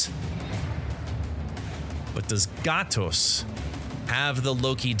nuisance. But does Gatos have the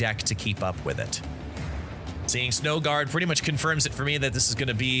Loki deck to keep up with it? Seeing Snow Guard pretty much confirms it for me that this is going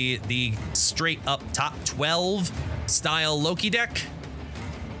to be the straight up top 12 style Loki deck.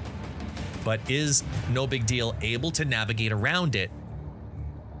 But is NoBigDeal able to navigate around it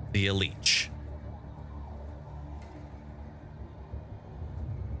via Leech?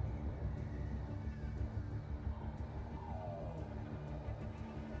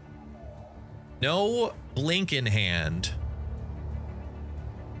 No blink in hand.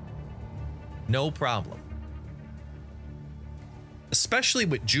 No problem. Especially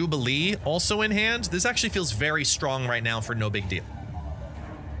with Jubilee also in hand, this actually feels very strong right now for NoBigDeal.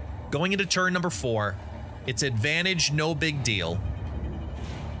 Going into turn number 4, it's advantage NoBigDeal,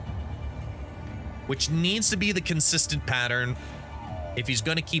 which needs to be the consistent pattern if he's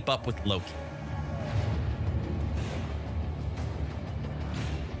going to keep up with Loki.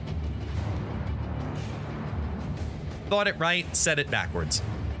 Thought it right, said it backwards.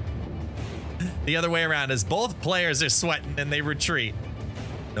 The other way around is both players are sweating and they retreat.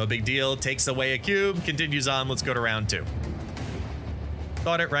 NoBigDeal takes away a cube, continues on. Let's go to round 2.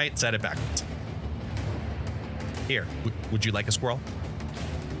 Thought it right, said it backwards. Here, would you like a squirrel?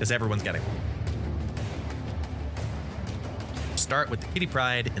 Because everyone's getting one. Start with the Kitty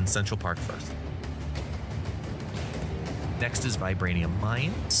Pryde in Central Park first. Next is Vibranium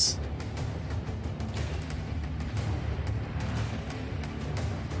Mines.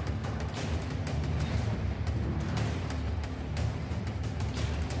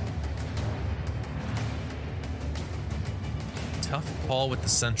 Tough call with the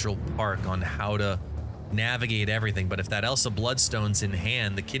Central Park on how to navigate everything, but if that Elsa Bloodstone's in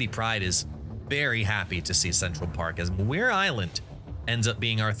hand, the Kitty Pryde is very happy to see Central Park, as Muir Island ends up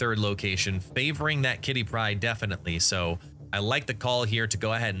being our third location, favoring that Kitty Pryde definitely. So I like the call here to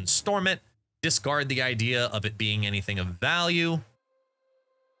go ahead and storm it, discard the idea of it being anything of value,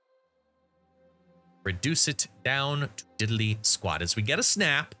 reduce it down to diddly squat. As we get a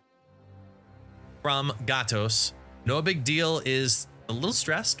snap from Gatos, NoBigDeal is a little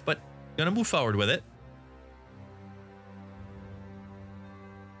stressed, but gonna move forward with it.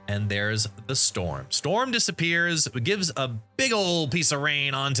 And there's the storm. Storm disappears, gives a big old piece of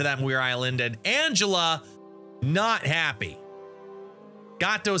rain onto that Muir Island, and Angela not happy.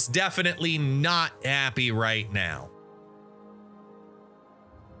 Gatos definitely not happy right now.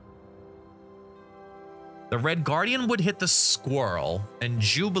 The Red Guardian would hit the squirrel, and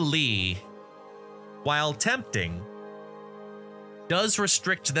Jubilee, while tempting, does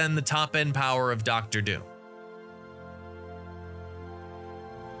restrict then the top end power of Dr. Doom.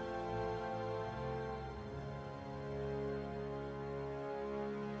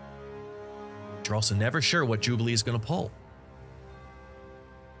 You're also never sure what Jubilee is going to pull.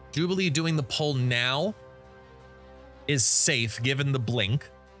 Jubilee doing the pull now is safe given the blink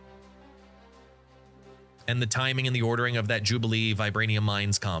and the timing and the ordering of that Jubilee Vibranium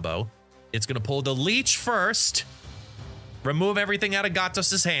Mines combo. It's going to pull the Leech first, remove everything out of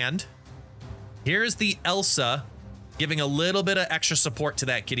Gatos' hand. Here's the Elsa giving a little bit of extra support to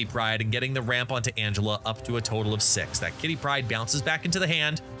that Kitty Pryde and getting the ramp onto Angela up to a total of 6. That Kitty Pryde bounces back into the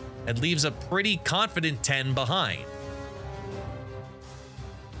hand and leaves a pretty confident 10 behind.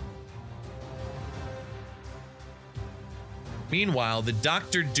 Meanwhile, the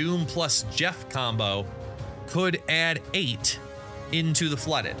Dr. Doom plus Jeff combo could add 8 into the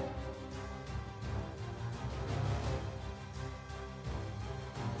flooded.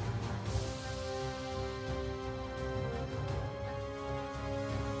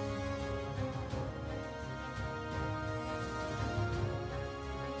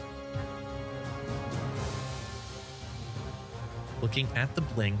 Looking at the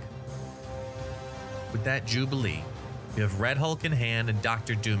blink with that Jubilee, we have Red Hulk in hand and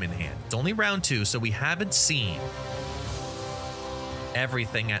Dr. Doom in hand. It's only round 2, so we haven't seen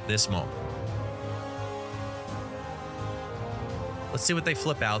everything at this moment. Let's see what they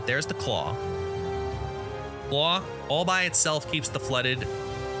flip out. There's the Claw. Claw all by itself keeps the flooded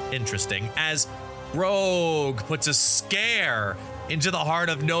interesting, as Rogue puts a scare into the heart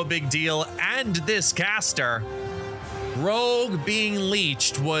of NoBigDeal and this caster. Rogue being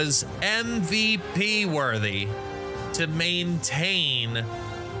leeched was MVP worthy to maintain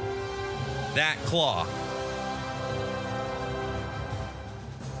that Claw.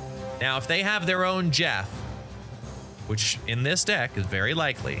 Now, if they have their own Jeff, which in this deck is very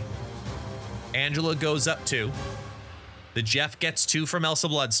likely, Angela goes up 2. The Jeff gets 2 from Elsa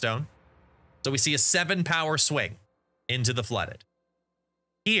Bloodstone. So we see a 7 power swing into the flooded.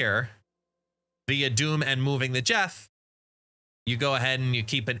 Here, via Doom and moving the Jeff, you go ahead and you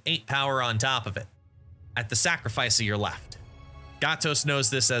keep an 8 power on top of it at the sacrifice of your left. Gatos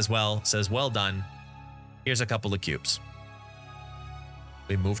knows this as well, says, well done. Here's a couple of cubes.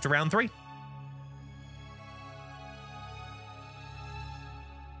 We move to round 3.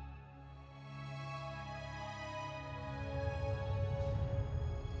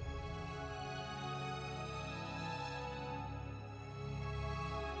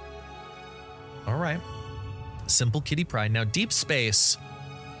 All right. Simple Kitty Pryde. Now, Deep Space,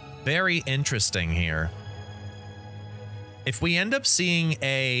 very interesting here. If we end up seeing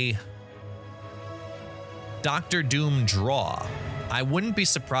a Dr. Doom draw, I wouldn't be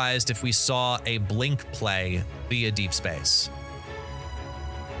surprised if we saw a blink play via Deep Space.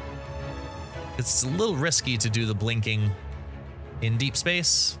 It's a little risky to do the blinking in Deep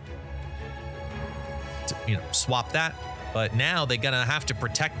Space, to, swap that. But now they're gonna have to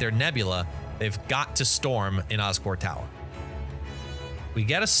protect their Nebula. They've got to storm in Oscorp Tower. We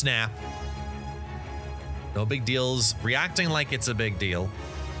get a snap. NoBigDeal's reacting like it's a big deal.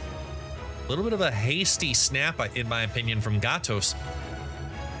 A little bit of a hasty snap, in my opinion, from Gatos.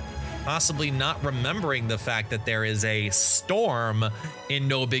 possibly not remembering the fact that there is a storm in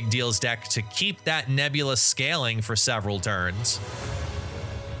NoBigDeal's deck to keep that Nebula scaling for several turns.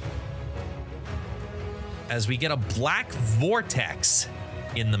 As we get a black vortex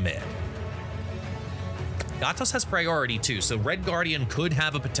in the mid. Gatos has priority too, so Red Guardian could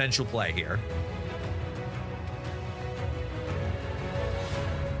have a potential play here.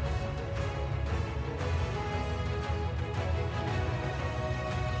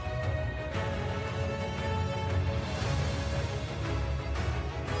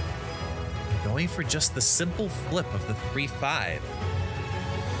 Going for just the simple flip of the 3/5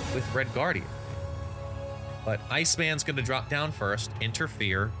 with Red Guardian. But Iceman's going to drop down first,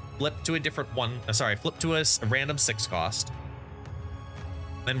 interfere, flip to a different one. Flip to a random 6 cost.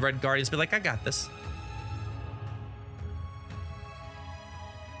 Then Red Guardians be like, I got this.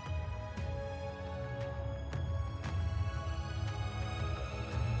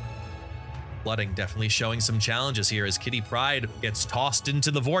 Flooding definitely showing some challenges here as Kitty Pryde gets tossed into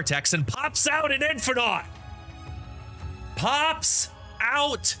the vortex and pops out an Infinite. Pops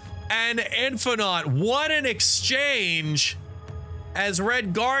out an Infinite. What an exchange as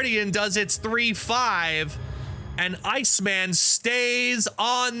Red Guardian does its 3/5 and Iceman stays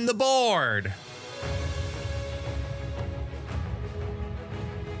on the board.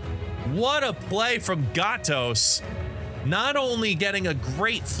 What a play from Gatos. Not only getting a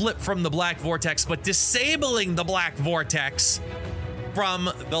great flip from the Black Vortex, but disabling the Black Vortex from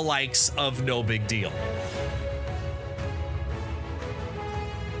the likes of NoBigDeal.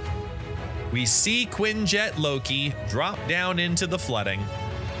 We see Quinjet Loki drop down into the flooding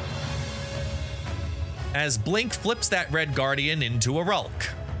as Blink flips that Red Guardian into a Rolk,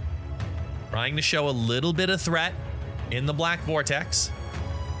 trying to show a little bit of threat in the Black Vortex.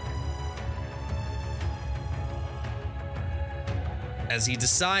 As he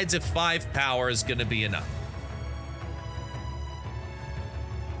decides if 5 power is going to be enough.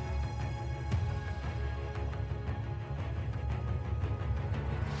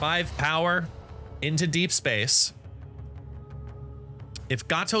 Five power into deep space. If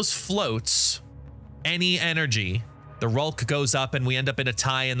Gatos floats any energy, the Rolk goes up and we end up in a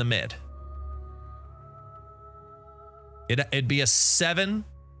tie in the mid. It'd be a 7.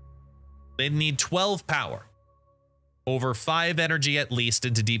 They'd need 12 power. Over 5 energy at least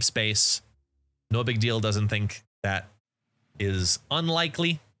into deep space. NoBigDeal doesn't think that is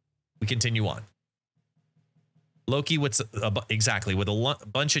unlikely. We continue on. Loki with with a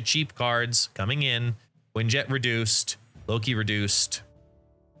bunch of cheap cards coming in. Quinjet reduced, Loki reduced.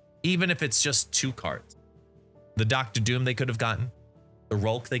 Even if it's just 2 cards. The Doctor Doom they could have gotten. The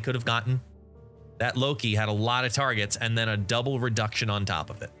Rolk they could have gotten. That Loki had a lot of targets and then a double reduction on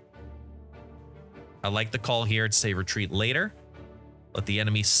top of it. I like the call here to say retreat later. Let the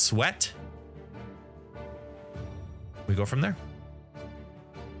enemy sweat. We go from there.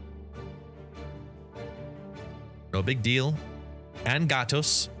 NoBigDeal and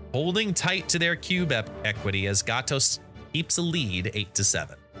Gatos holding tight to their cube equity as Gatos keeps a lead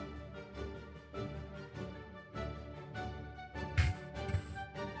 8-7.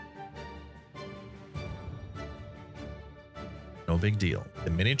 NoBigDeal. The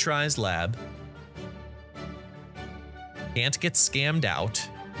miniaturized lab can't get scammed out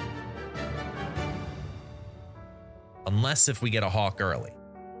unless if we get a Hawk early.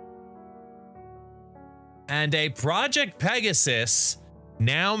 And a Project Pegasus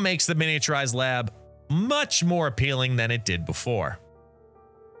now makes the miniaturized lab much more appealing than it did before.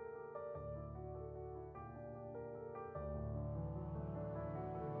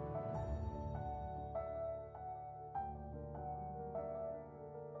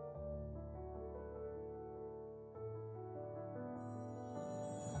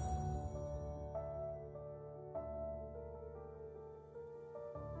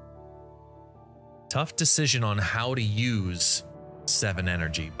 Tough decision on how to use 7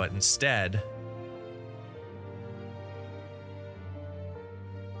 energy, but instead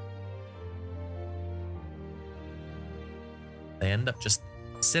they end up just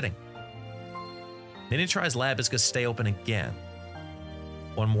sitting. Miniaturized lab is going to stay open again.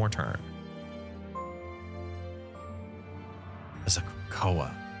 One more turn. There's a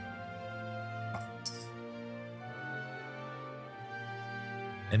Krakoa.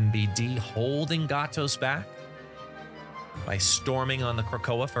 NBD holding Gatos back by storming on the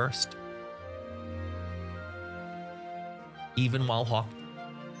Krakoa first. Even while hawked.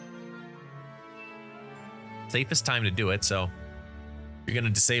 Safest time to do it, so if you're going to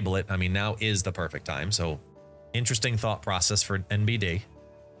disable it, I mean, now is the perfect time. So interesting thought process for NBD.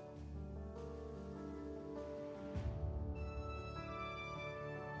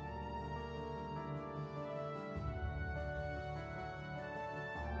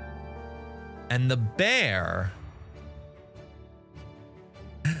 And the bear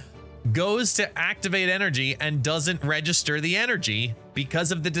goes to activate energy and doesn't register the energy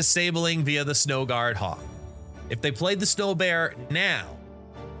because of the disabling via the Snow Guard Hawk. If they played the Snow Bear now,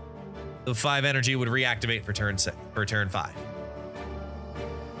 the 5 energy would reactivate for turn 5.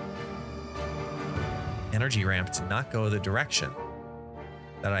 Energy ramp did not go the direction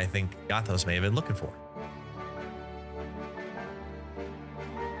that I think Gatos may have been looking for.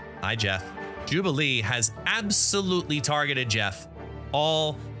 Hi, Jeff. Jubilee has absolutely targeted Jeff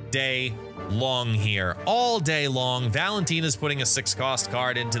all day long here. All day long. Valentina's putting a 6-cost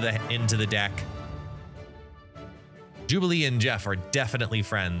card into the deck. Jubilee and Jeff are definitely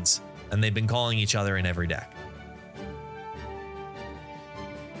friends, and they've been calling each other in every deck.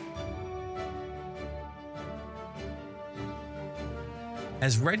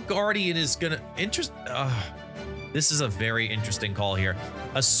 As Red Guardian is gonna this is a very interesting call here.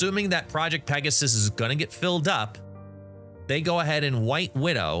 Assuming that Project Pegasus is gonna get filled up, they go ahead and White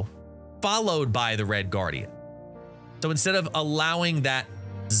Widow, followed by the Red Guardian. So instead of allowing that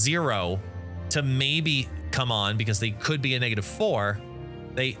 0 to maybe come on because they could be a -4,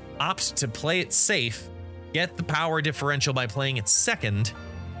 they opt to play it safe, get the power differential by playing it second,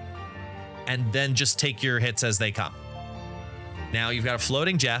 and then just take your hits as they come. Now you've got a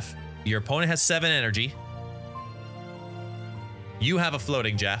floating Jeff. Your opponent has 7 energy. You have a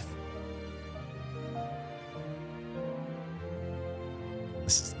floating Jeff.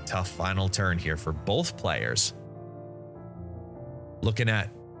 This is a tough final turn here for both players. Looking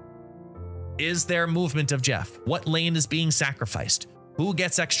at, is there movement of Jeff? What lane is being sacrificed? Who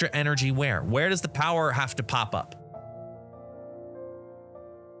gets extra energy where? Where does the power have to pop up?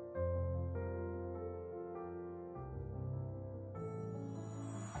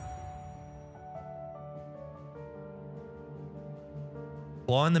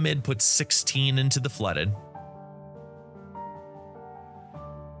 Claw in the mid puts 16 into the flooded.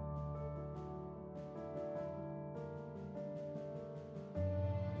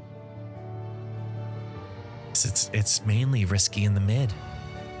 It's mainly risky in the mid.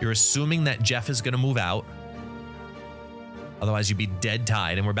 You're assuming that Jeff is going to move out. Otherwise, you'd be dead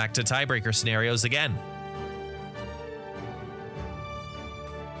tied, and we're back to tiebreaker scenarios again.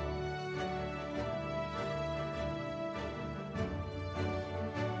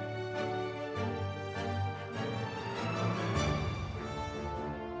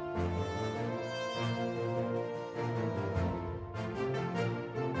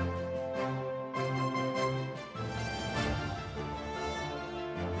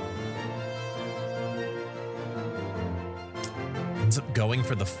 Up going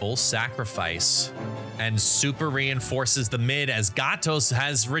for the full sacrifice and super reinforces the mid as Gatos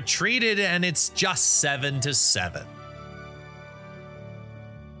has retreated, and it's just 7-7.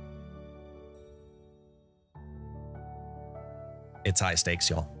 It's high stakes,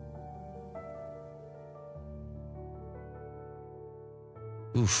 y'all.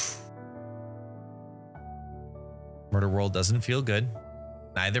 Oof. Murder World doesn't feel good.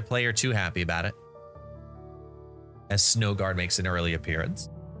 Neither player too happy about it, as Snowguard makes an early appearance.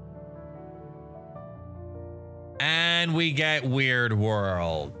 And we get Weird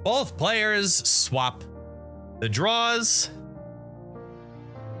World. Both players swap the draws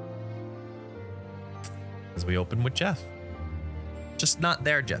as we open with Jeff. Just not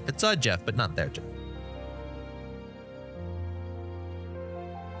there, Jeff. It's a Jeff, but not there, Jeff.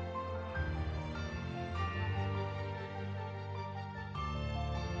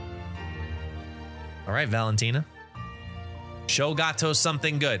 All right, Valentina. Show Gatos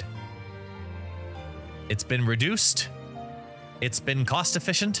something good. It's been reduced. It's been cost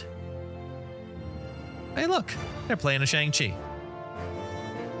efficient. Hey, look, they're playing a Shang-Chi.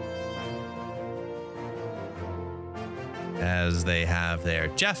 As they have their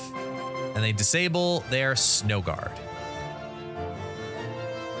Jeff, and they disable their Snow Guard.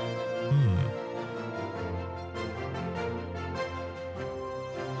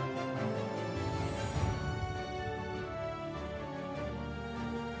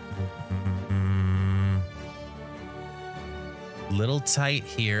 Little tight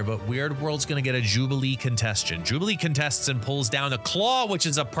here, but Weird World's gonna get a Jubilee contestation. Jubilee contests and pulls down a Claw, which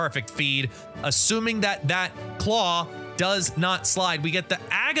is a perfect feed. Assuming that that Claw does not slide, we get the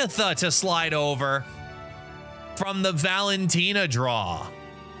Agatha to slide over from the Valentina draw.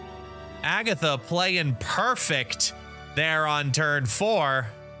 Agatha playing perfect there on turn 4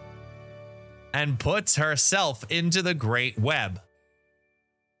 and puts herself into the Great Web.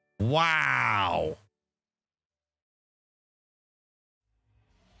 Wow.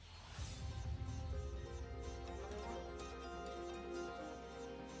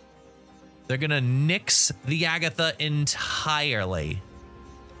 They're going to nix the Agatha entirely.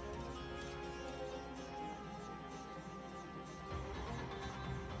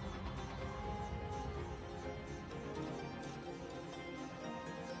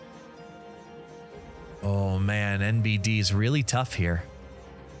 Oh man, NBD is really tough here.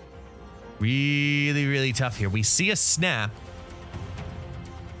 Really, really tough here. We see a snap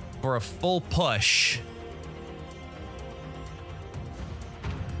for a full push.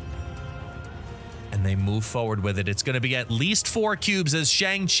 And they move forward with it. It's going to be at least 4 cubes as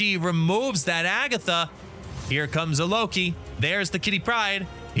Shang-Chi removes that Agatha. Here comes a Loki. There's the Kitty Pryde.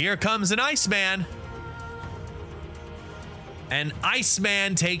 Here comes an Iceman. And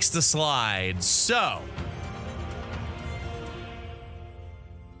Iceman takes the slide. So.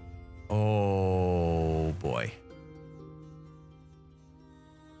 Oh, boy.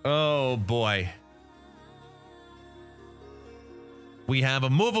 Oh, boy. We have a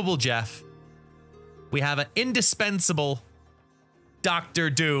movable Jeff. We have an indispensable Dr.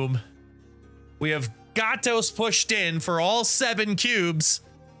 Doom. We have Gatos pushed in for all 7 cubes.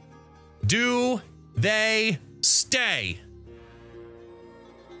 Do they stay?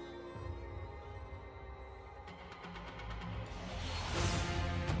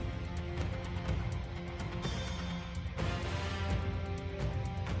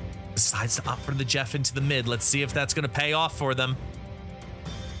 Decides to opt for the Jeff into the mid. Let's see if that's going to pay off for them.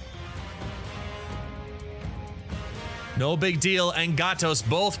 NoBigDeal and Gatos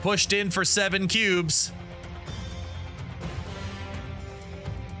both pushed in for 7 cubes.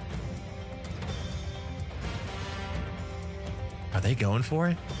 Are they going for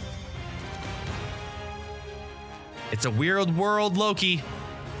it? It's a weird world, Loki.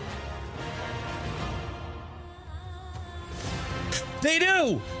 They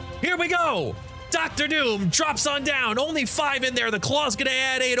do! Here we go! Dr. Doom drops on down. Only 5 in there. The Claw's gonna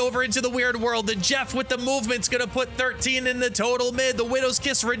add 8 over into the weird world. The Jeff with the movement's gonna put 13 in the total mid. The Widow's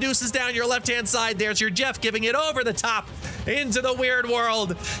Kiss reduces down your left-hand side. There's your Jeff giving it over the top into the weird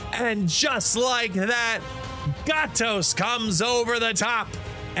world. And just like that, Gatos comes over the top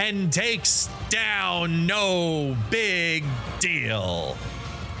and takes down NoBigDeal.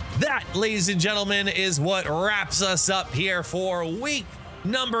 That, ladies and gentlemen, is what wraps us up here for week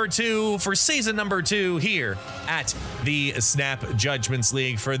number 2 for season number 2 here at the Snap Judgments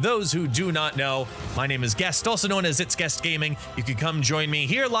League. For those who do not know, my name is Guest, also known as ItsGuestGaming. You can come join me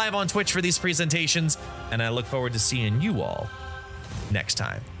here live on Twitch for these presentations, and I look forward to seeing you all next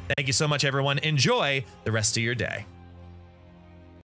time. Thank you so much, everyone. Enjoy the rest of your day.